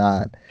 apparently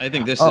not. I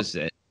think this Uh, is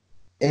it.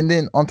 and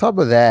then on top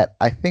of that,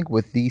 I think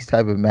with these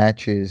type of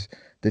matches,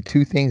 the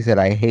two things that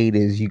I hate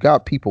is you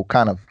got people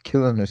kind of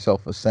killing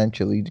themselves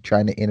essentially to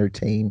trying to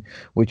entertain,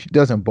 which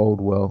doesn't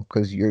bode well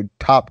because your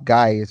top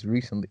guy is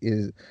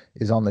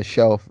on the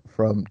shelf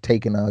from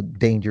taking a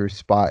dangerous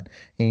spot,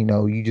 and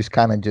you just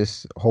kind of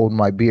just hold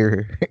my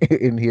beer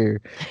in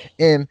here,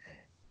 and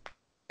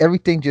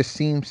everything just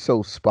seems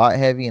so spot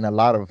heavy and a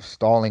lot of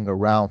stalling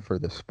around for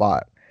the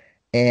spot.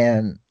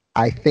 And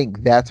I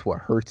think that's what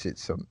hurts it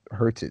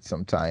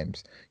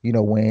sometimes.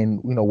 When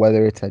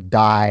whether it's a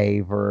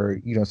dive or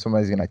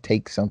somebody's gonna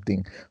take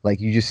something, like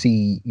you just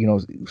see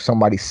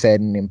somebody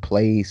setting in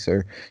place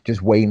or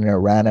just waiting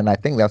around, and I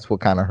think that's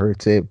what kind of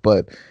hurts it.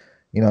 But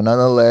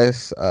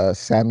nonetheless,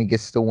 Sammy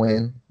gets the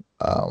win.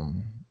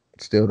 Um,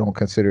 Still don't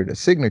consider it a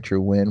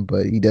signature win,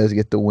 but he does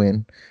get the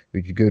win,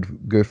 which is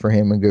good for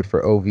him and good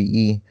for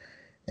OVE.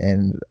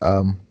 And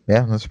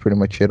yeah, that's pretty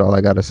much it. All I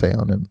got to say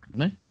on him.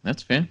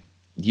 That's fair.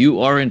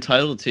 You are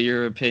entitled to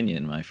your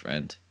opinion, my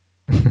friend,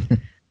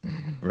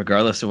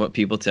 regardless of what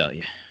people tell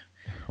you.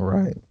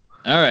 Right.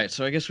 All right,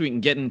 so I guess we can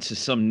get into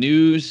some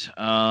news.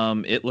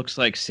 It looks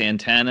like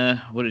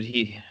Santana. Does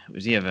he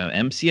have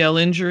an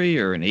MCL injury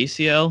or an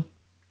ACL?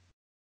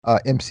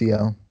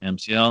 MCL.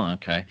 MCL.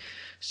 Okay,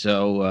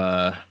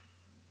 so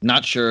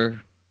not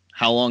sure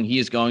how long he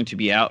is going to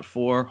be out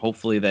for.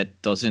 Hopefully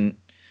that doesn't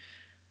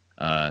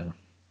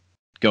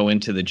go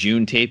into the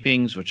June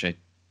tapings, which I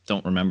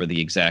don't remember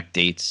the exact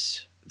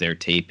dates they're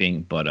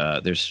taping,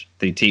 but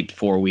they taped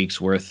 4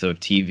 weeks worth of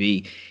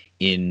TV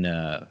in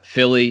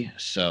Philly,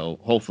 so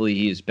hopefully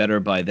he is better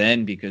by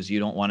then because you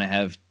don't want to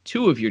have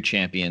two of your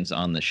champions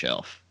on the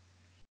shelf.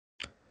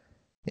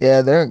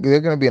 Yeah, they're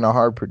going to be in a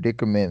hard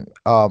predicament.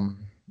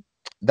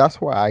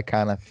 That's why I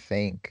kind of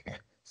think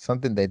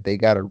something that they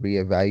got to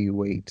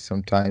reevaluate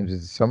sometimes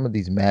is some of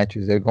these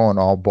matches they're going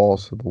all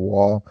balls to the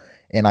wall,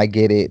 and I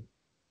get it.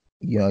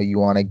 You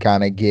want to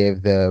kind of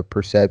give the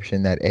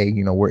perception that, hey,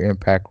 we're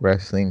Impact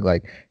Wrestling,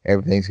 like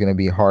everything's going to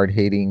be hard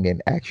hitting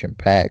and action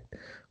packed.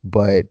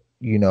 But,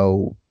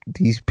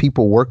 these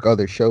people work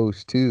other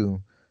shows too.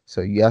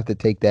 So you have to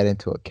take that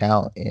into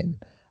account. And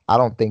I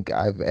don't think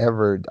I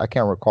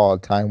can't recall a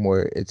time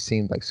where it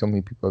seemed like so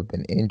many people have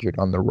been injured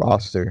on the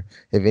roster.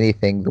 If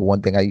anything, the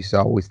one thing I used to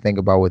always think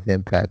about with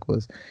Impact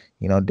was,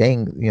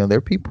 dang,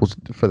 their people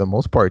for the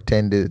most part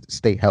tend to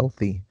stay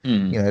healthy.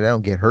 They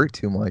don't get hurt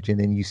too much. And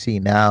then you see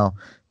now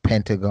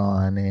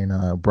Pentagon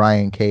and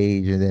Brian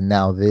Cage, and then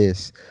now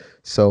this.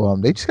 So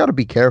they just got to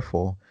be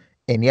careful.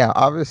 And yeah,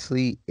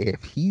 obviously,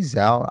 if he's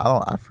out,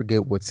 I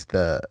forget what's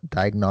the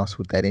diagnosis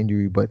with that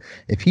injury, but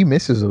if he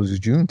misses those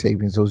June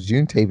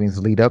tapings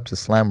lead up to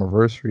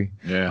Slammiversary.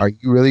 Yeah. Are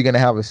you really going to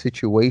have a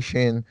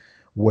situation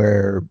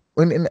where,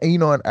 and you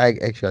know what, I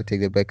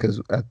take that back because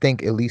I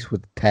think at least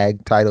with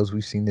tag titles,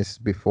 we've seen this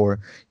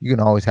before, you can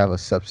always have a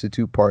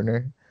substitute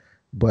partner.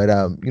 But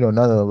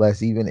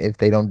nonetheless, even if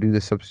they don't do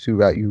the substitute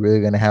route, you're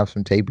really going to have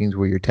some tapings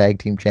where your tag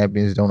team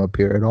champions don't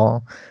appear at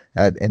all,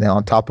 and then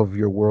on top of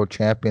your world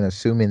champion,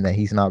 assuming that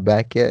he's not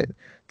back yet,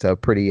 it's a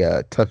pretty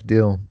tough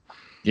deal.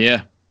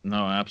 Yeah,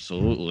 no,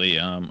 absolutely.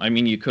 I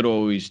mean, you could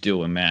always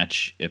do a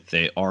match if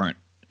they aren't.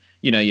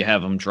 You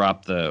have them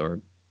drop or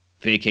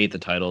vacate the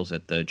titles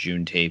at the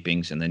June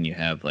tapings, and then you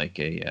have like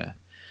a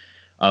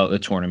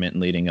tournament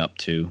leading up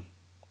to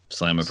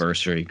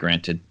Slammiversary.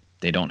 Granted,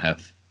 they don't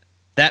have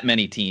that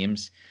many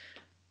teams,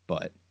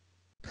 but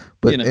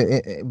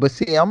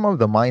see, I'm of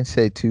the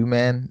mindset too,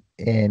 man.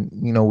 And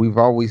we've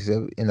always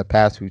in the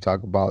past we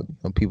talk about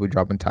people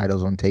dropping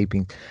titles on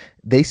taping.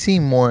 They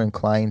seem more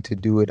inclined to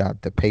do it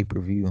at the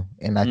pay-per-view,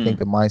 and I think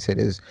the mindset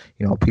is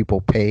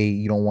people pay.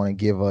 You don't want to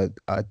give a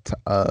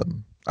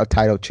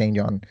title change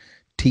on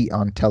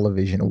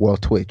television, well,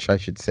 Twitch, I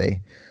should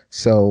say.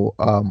 So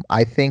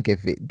I think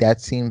if that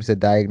seems a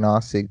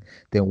diagnostic,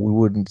 then we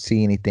wouldn't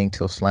see anything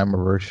till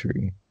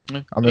Slammiversary.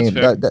 I mean,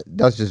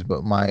 that's just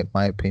my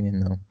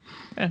opinion, though.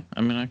 Yeah,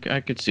 I mean, I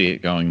could see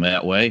it going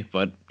that way,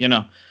 but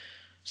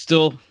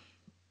still,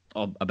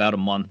 about a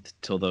month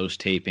till those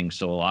tapings,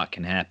 so a lot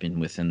can happen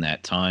within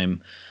that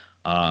time.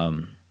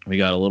 We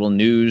got a little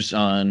news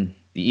on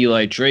the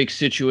Eli Drake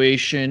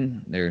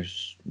situation.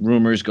 There's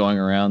rumors going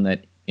around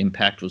that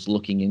Impact was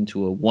looking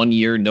into a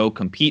 1-year no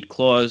compete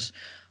clause.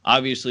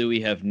 Obviously,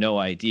 we have no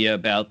idea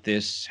about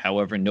this.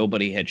 However,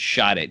 nobody had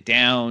shot it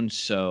down,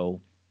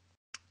 so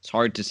it's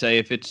hard to say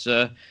if it's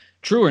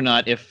true or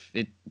not. If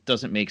it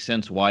doesn't make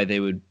sense why they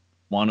would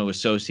want to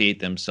associate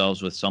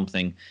themselves with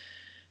something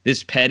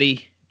this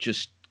petty,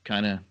 just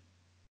kind of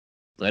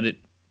let it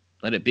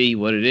let it be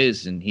what it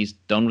is, and he's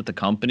done with the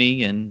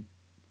company and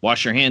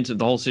wash your hands of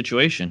the whole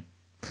situation.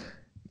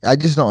 I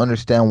just don't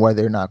understand why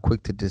they're not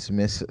quick to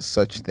dismiss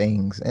such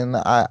things. And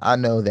I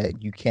know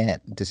that you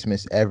can't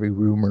dismiss every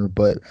rumor,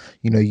 but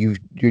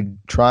you're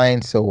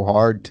trying so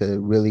hard to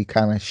really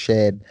kind of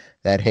shed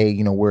that,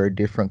 hey, we're a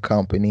different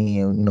company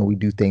and we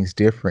do things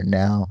different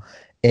now.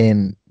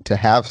 And to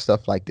have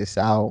stuff like this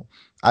out,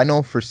 I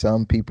know for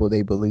some people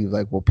they believe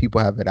like, well, people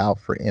have it out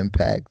for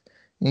impact.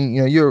 And,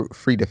 you're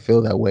free to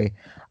feel that way.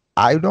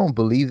 I don't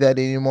believe that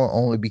anymore,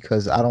 only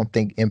because I don't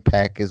think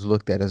Impact is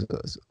looked at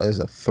as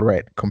a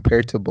threat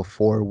compared to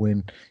before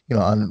when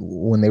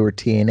when they were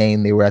TNA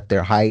and they were at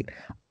their height.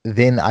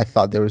 Then I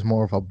thought there was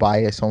more of a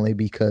bias, only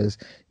because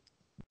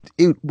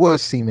it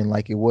was seeming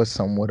like it was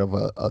somewhat of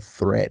a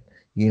threat.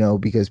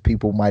 Because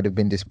people might have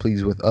been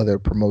displeased with other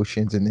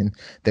promotions, and then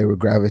they were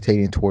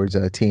gravitating towards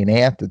TNA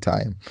at the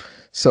time.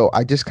 So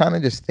I just kind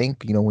of just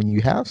think, when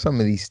you have some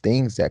of these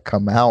things that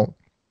come out,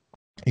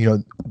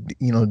 you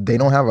know they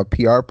don't have a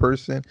PR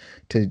person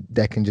to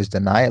that can just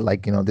deny it,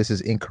 like, this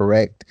is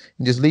incorrect,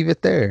 and just leave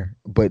it there.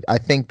 But I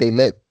think they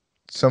let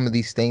some of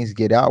these things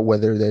get out,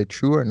 whether they're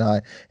true or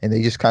not, and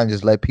they just kind of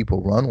just let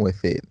people run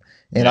with it.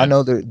 And I Yeah,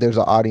 know there's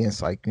an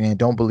audience like, man,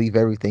 don't believe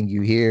everything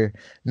you hear.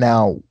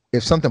 Now,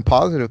 if something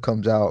positive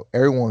comes out,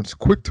 everyone's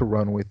quick to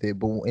run with it,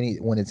 but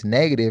when it's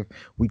negative,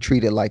 we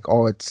treat it like,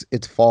 oh,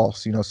 it's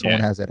false, someone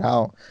yeah, has it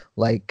out.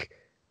 Like,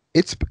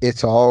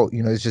 it's all,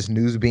 it's just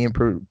news being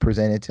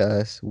presented to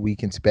us. We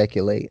can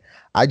speculate.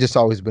 I just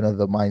always been of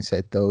the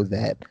mindset, though,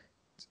 that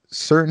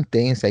certain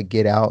things that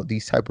get out,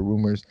 these type of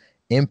rumors,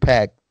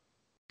 Impact,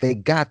 they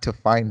got to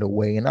find a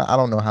way, and I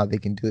don't know how they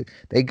can do it.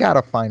 They got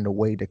to find a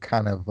way to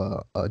kind of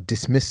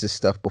dismiss this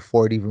stuff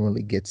before it even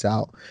really gets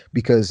out.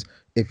 Because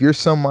if you're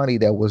somebody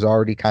that was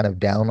already kind of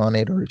down on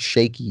it or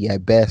shaky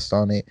at best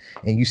on it,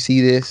 and you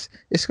see this,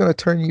 it's gonna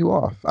turn you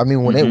off. I mean,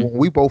 hmm, when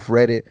we both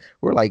read it,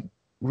 we're like,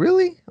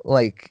 really?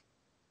 Like,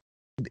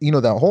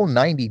 that whole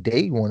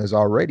 90-day one is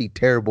already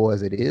terrible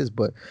as it is,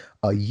 but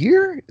a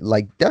year,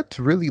 like, that's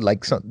really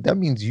like that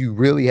means you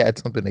really had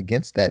something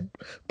against that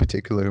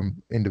particular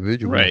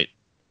individual. right.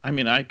 I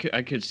mean, I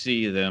could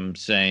see them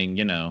saying,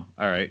 all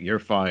right, you're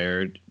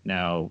fired.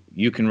 Now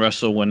you can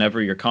wrestle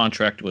whenever your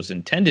contract was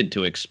intended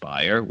to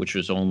expire, which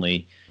was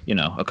only,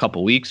 a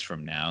couple weeks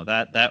from now.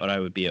 That what I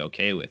would be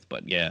okay with.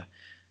 But yeah,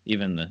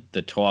 even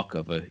the talk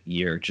of a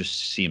year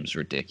just seems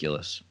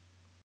ridiculous.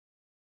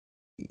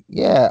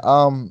 Yeah,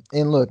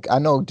 and look, I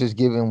know, just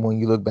given when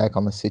you look back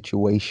on the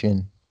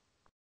situation,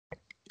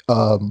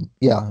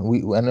 yeah,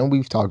 I know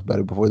we've talked about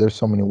it before. There's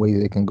so many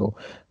ways they can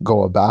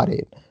go about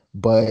it,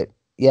 but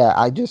yeah,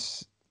 I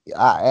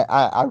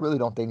really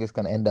don't think it's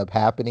gonna end up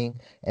happening.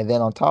 And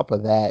then on top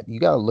of that, you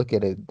got to look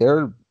at it.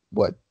 They're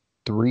what,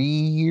 3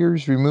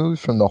 years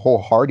removed from the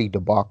whole Hardy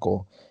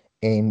debacle,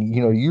 and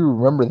you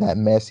remember that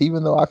mess.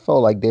 Even though I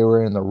felt like they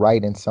were in the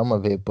right in some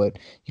of it, but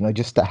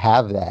just to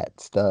have that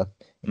stuff,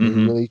 and you're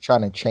Hmm. really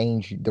trying to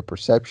change the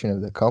perception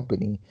of the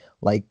company.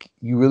 Like,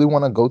 you really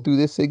want to go through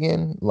this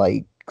again?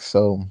 Like,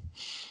 so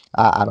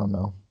I don't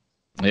know.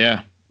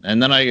 Yeah,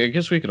 and then I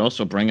guess we could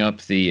also bring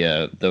up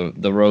the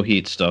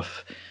Rohit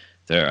stuff.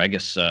 There, I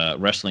guess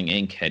Wrestling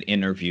Inc. had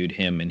interviewed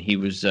him, and he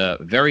was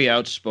very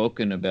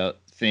outspoken about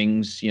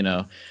things.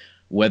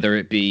 Whether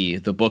it be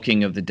the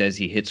booking of the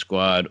Desi Hit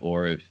Squad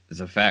or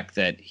the fact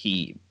that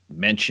he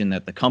mentioned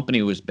that the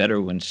company was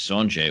better when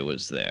Sonjay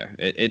was there.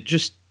 It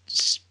just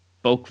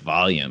spoke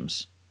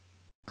volumes.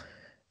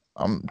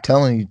 I'm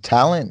telling you,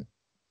 talent,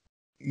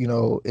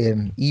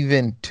 and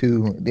even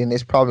to then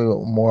it's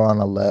probably more on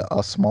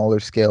a smaller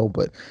scale,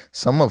 but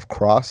some of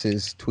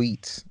Cross's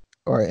tweets,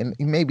 or and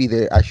maybe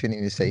there, I shouldn't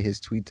even say his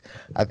tweets.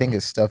 I think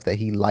it's stuff that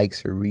he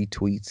likes or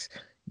retweets.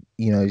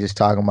 Just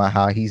talking about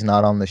how he's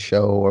not on the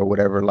show or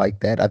whatever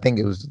like that. I think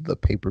it was the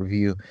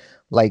pay-per-view.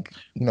 Like,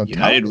 United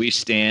talent, We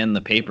Stand,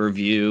 the pay per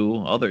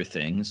view, other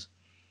things.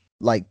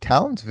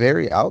 talent's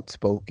very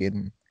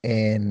outspoken,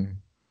 and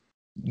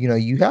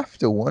you have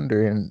to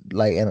wonder, and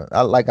like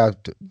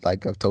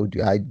I've told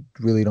you, I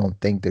really don't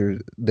think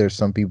there's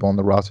some people on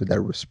the roster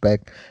that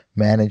respect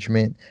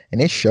management,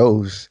 and it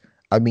shows.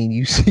 I mean,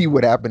 you see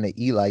what happened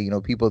to Eli.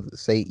 People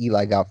say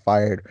Eli got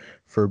fired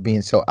for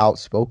being so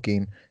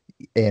outspoken,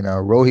 and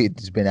Rohit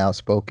has been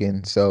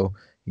outspoken. So,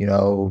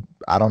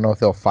 I don't know if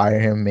they'll fire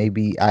him.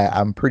 Maybe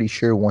I'm pretty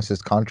sure once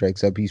his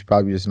contract's up, he's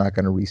probably just not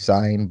going to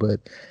resign.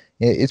 But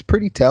it's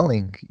pretty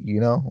telling.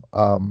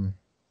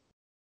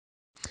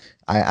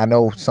 I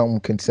know some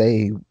can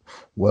say,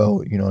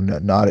 well,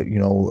 not,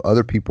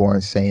 other people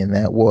aren't saying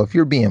that. Well, if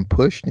you're being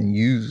pushed and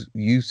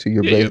used to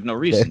your Yeah, you best, have no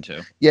reason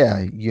to.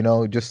 yeah,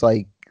 just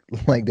like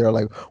they're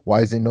like,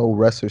 why is there no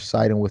wrestler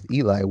siding with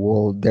Eli?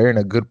 Well, they're in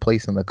a good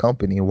place in the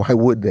company. Why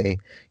would they?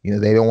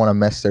 They don't want to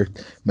mess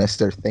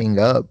their thing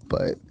up.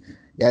 But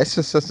yeah, it's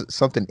just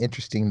something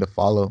interesting to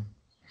follow.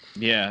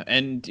 Yeah,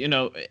 and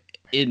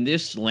in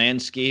this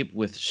landscape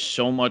with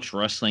so much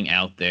wrestling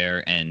out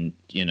there, and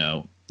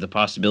the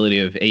possibility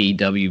of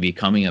AEW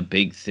becoming a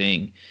big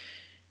thing,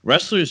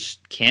 wrestlers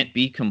can't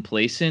be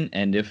complacent.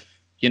 And if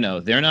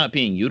they're not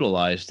being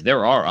utilized,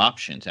 there are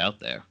options out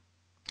there.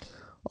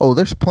 Oh,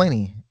 there's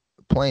plenty,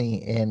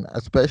 and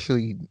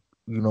especially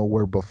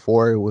where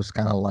before it was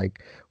kind of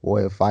like,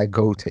 well, if I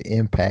go to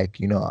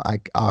Impact,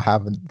 I'll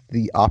have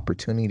the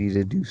opportunity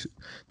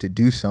to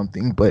do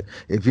something. But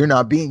if you're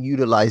not being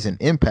utilized in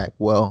Impact,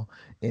 well,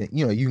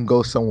 you can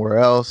go somewhere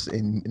else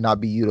and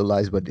not be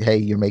utilized, but hey,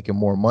 you're making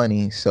more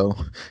money. So,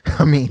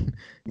 I mean,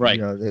 Right.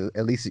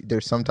 at least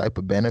there's some type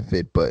of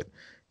benefit. But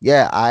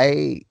yeah,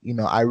 I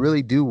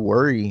really do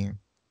worry.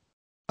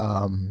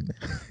 um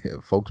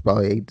Folks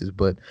probably hate this,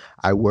 but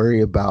I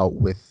worry about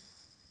with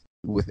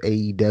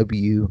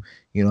AEW,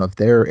 if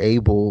they're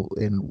able,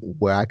 and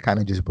where I kind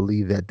of just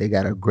believe that they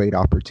got a great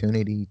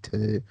opportunity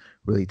to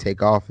really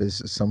take off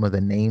is some of the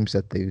names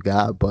that they've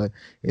got. But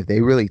if they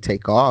really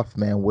take off,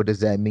 man, what does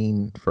that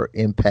mean for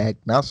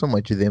Impact? Not so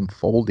much of them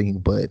folding,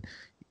 but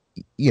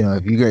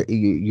if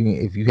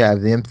if you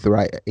have them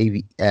thrive,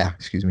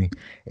 excuse me,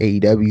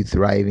 AEW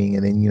thriving,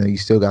 and then you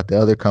still got the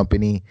other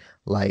company,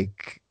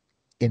 like,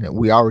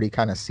 we already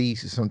kind of see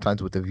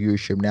sometimes with the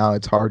viewership now,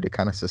 it's hard to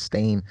kind of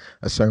sustain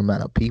a certain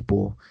amount of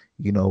people.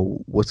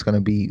 What's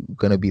gonna be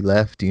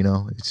left.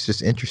 It's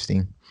just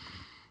interesting.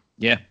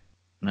 Yeah.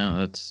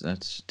 No,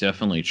 that's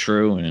definitely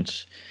true, and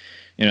it's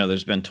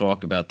there's been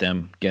talk about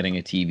them getting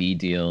a TV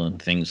deal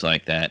and things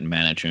like that, and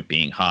management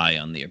being high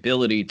on the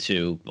ability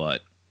to,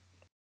 but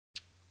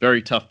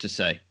very tough to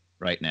say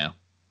right now.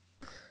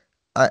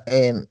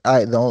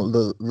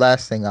 The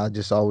last thing I'll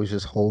just always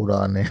just hold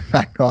on, and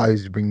I know I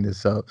always bring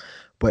this up,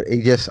 but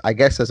it just, I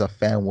guess, as a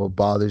fan, what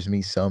bothers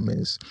me some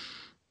is,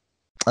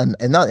 and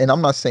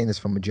I'm not saying this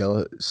from a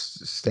jealous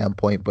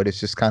standpoint, but it's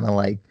just kind of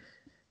like,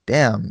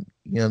 damn,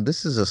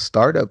 this is a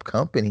startup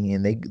company,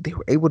 and they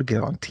were able to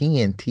get on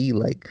TNT.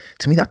 Like,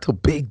 to me, that's a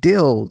big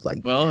deal.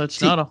 Like, Well, it's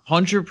see, not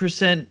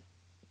 100%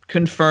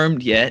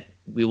 confirmed yet.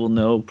 We will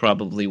know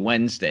probably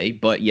Wednesday,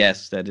 but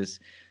yes, that is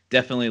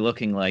definitely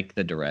looking like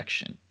the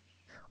direction.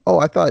 oh,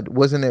 I thought,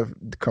 wasn't it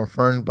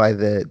confirmed by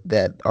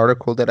that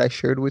article that I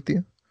shared with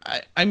you?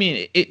 I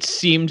mean, it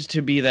seemed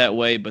to be that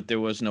way, but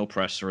there was no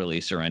press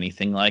release or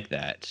anything like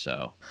that.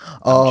 So I'm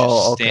just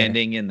Oh, okay,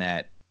 standing in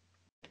that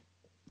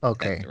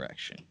okay.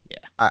 direction.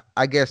 Yeah.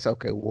 I guess,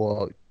 okay.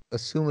 Well,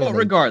 assuming Well, they,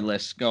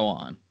 regardless, go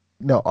on.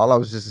 no, all I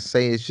was just to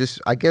say is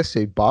just, I guess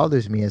it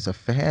bothers me as a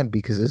fan,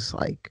 because it's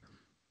like,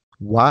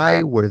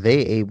 why were they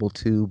able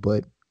to,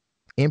 but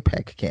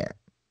Impact can't?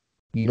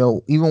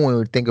 Even when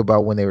we think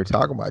about when they were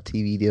talking about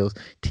TV deals,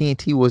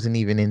 TNT wasn't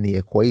even in the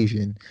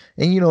equation.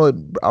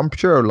 And I'm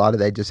sure a lot of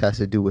that just has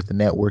to do with the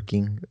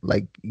networking.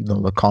 Like,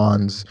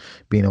 Lacan's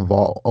being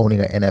involved,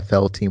 owning an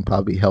NFL team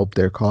probably helped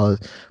their cause.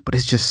 But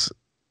it's just,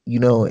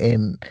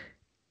 and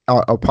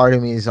a part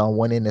of me is on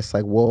one end, it's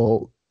like,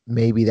 well,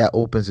 maybe that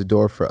opens the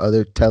door for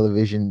other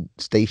television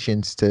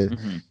stations to,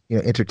 Hmm.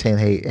 entertain.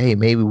 Hey,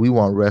 maybe we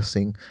want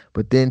wrestling.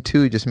 But then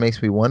too, it just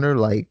makes me wonder,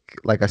 like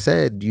I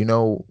said,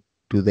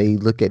 do they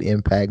look at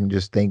Impact and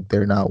just think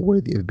they're not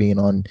worthy of being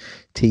on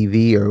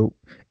TV? Or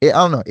I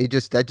don't know. It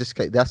just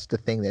that's the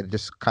thing that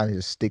just kind of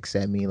just sticks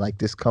at me. Like,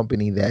 this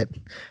company that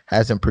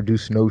hasn't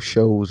produced no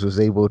shows was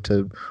able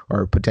to,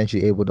 or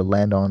potentially able to,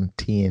 land on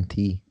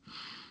TNT.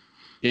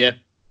 Yeah.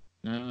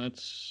 No,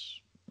 that's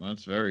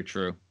very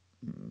true.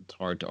 It's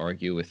hard to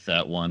argue with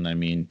that one. I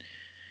mean,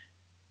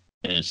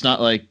 it's not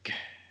like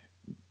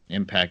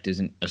Impact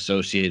isn't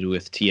associated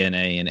with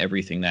TNA and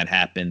everything that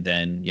happened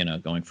then,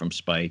 going from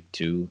Spike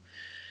to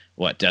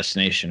what,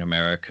 Destination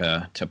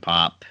America to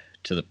Pop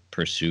to the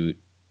Pursuit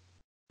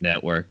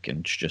Network,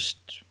 and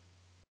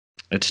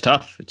it's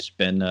tough. It's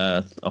been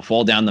a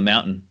fall down the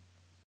mountain.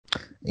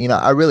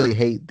 I really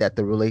hate that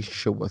the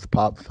relationship with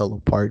Pop fell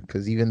apart,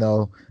 because even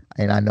though,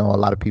 and I know a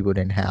lot of people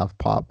didn't have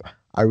Pop,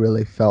 I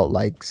really felt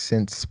like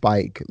since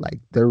Spike, like,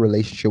 their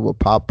relationship with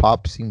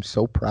Pop seemed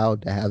so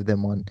proud to have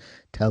them on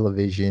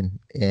television.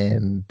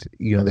 And,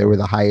 they were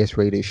the highest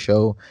rated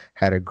show,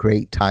 had a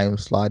great time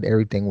slot,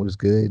 everything was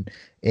good.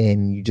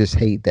 And you just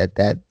hate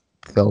that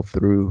fell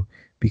through,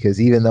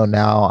 because even though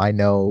now I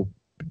know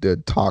the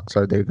talks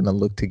are they're going to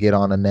look to get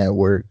on a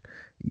network,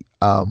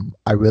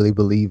 I really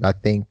believe, I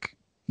think,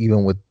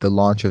 even with the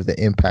launch of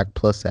the Impact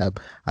Plus app,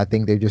 I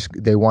think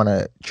they want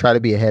to try to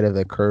be ahead of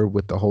the curve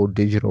with the whole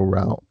digital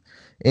route,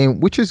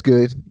 and which is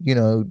good,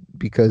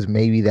 because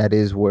maybe that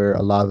is where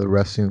a lot of the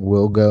wrestling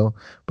will go.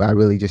 But I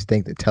really just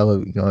think that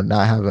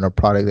not having a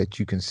product that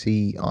you can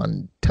see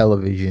on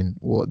television,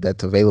 well,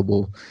 that's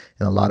available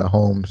in a lot of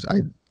homes,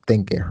 I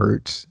think it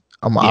hurts.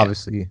 Yeah.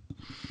 Obviously.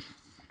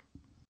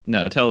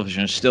 No,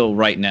 television is still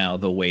right now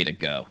the way to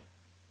go.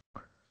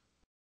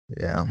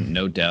 Yeah.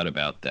 No doubt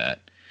about that.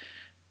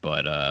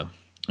 But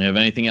you have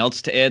anything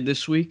else to add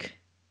this week?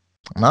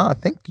 No, I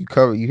think you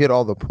hit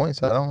all the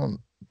points. I don't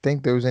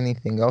think there was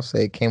anything else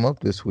that came up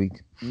this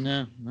week.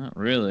 No, not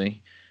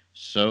really.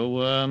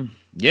 So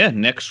yeah,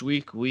 next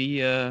week we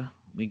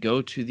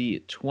go to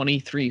the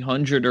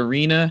 2300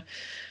 arena.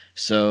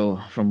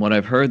 So from what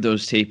I've heard,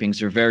 those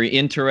tapings are very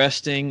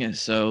interesting.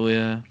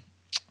 So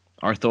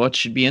our thoughts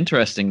should be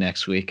interesting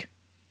next week.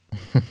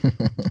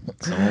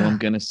 That's all I'm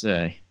gonna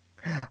say.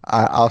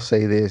 I'll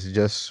say this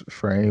just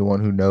for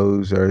anyone who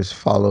knows or has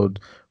followed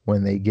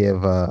when they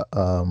give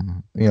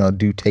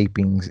do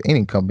tapings.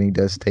 Any company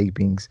does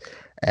tapings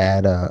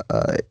at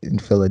in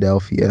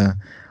Philadelphia.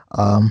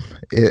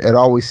 It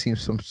always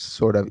seems some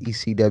sort of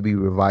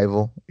ECW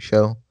revival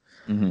show.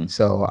 Hmm.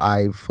 So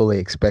I fully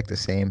expect the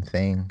same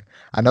thing.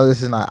 I know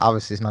this is not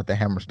obviously it's not the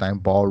Hammerstein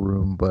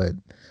Ballroom, but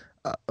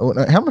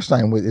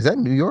Hammerstein is that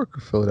New York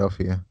or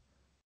Philadelphia?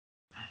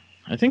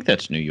 I think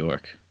that's New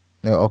York.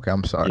 No, okay,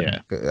 I'm sorry.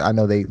 Yeah. I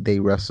know they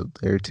wrestled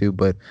there too,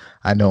 but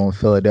I know in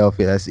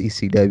Philadelphia that's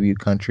ECW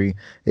country.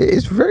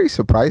 It's very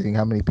surprising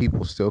how many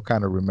people still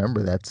kind of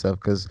remember that stuff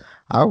because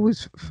I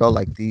always felt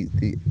like the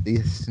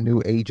this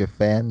new age of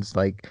fans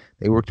like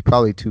they were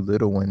probably too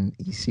little when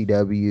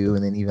ECW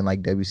and then even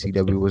like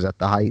WCW was at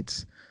the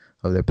heights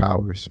of their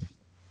powers.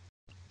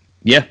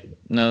 Yeah.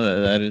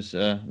 No, that is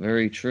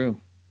very true.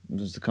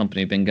 Has the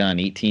company been gone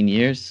 18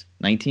 years,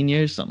 19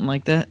 years, something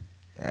like that?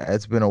 Yeah,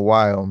 it's been a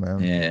while,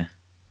 man. Yeah.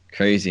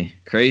 Crazy,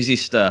 crazy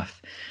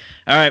stuff.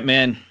 All right,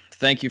 man.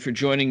 Thank you for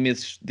joining me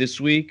this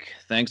week.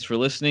 Thanks for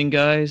listening,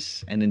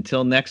 guys. And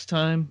until next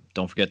time,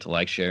 don't forget to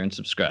like, share, and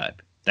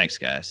subscribe. Thanks,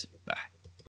 guys. Bye.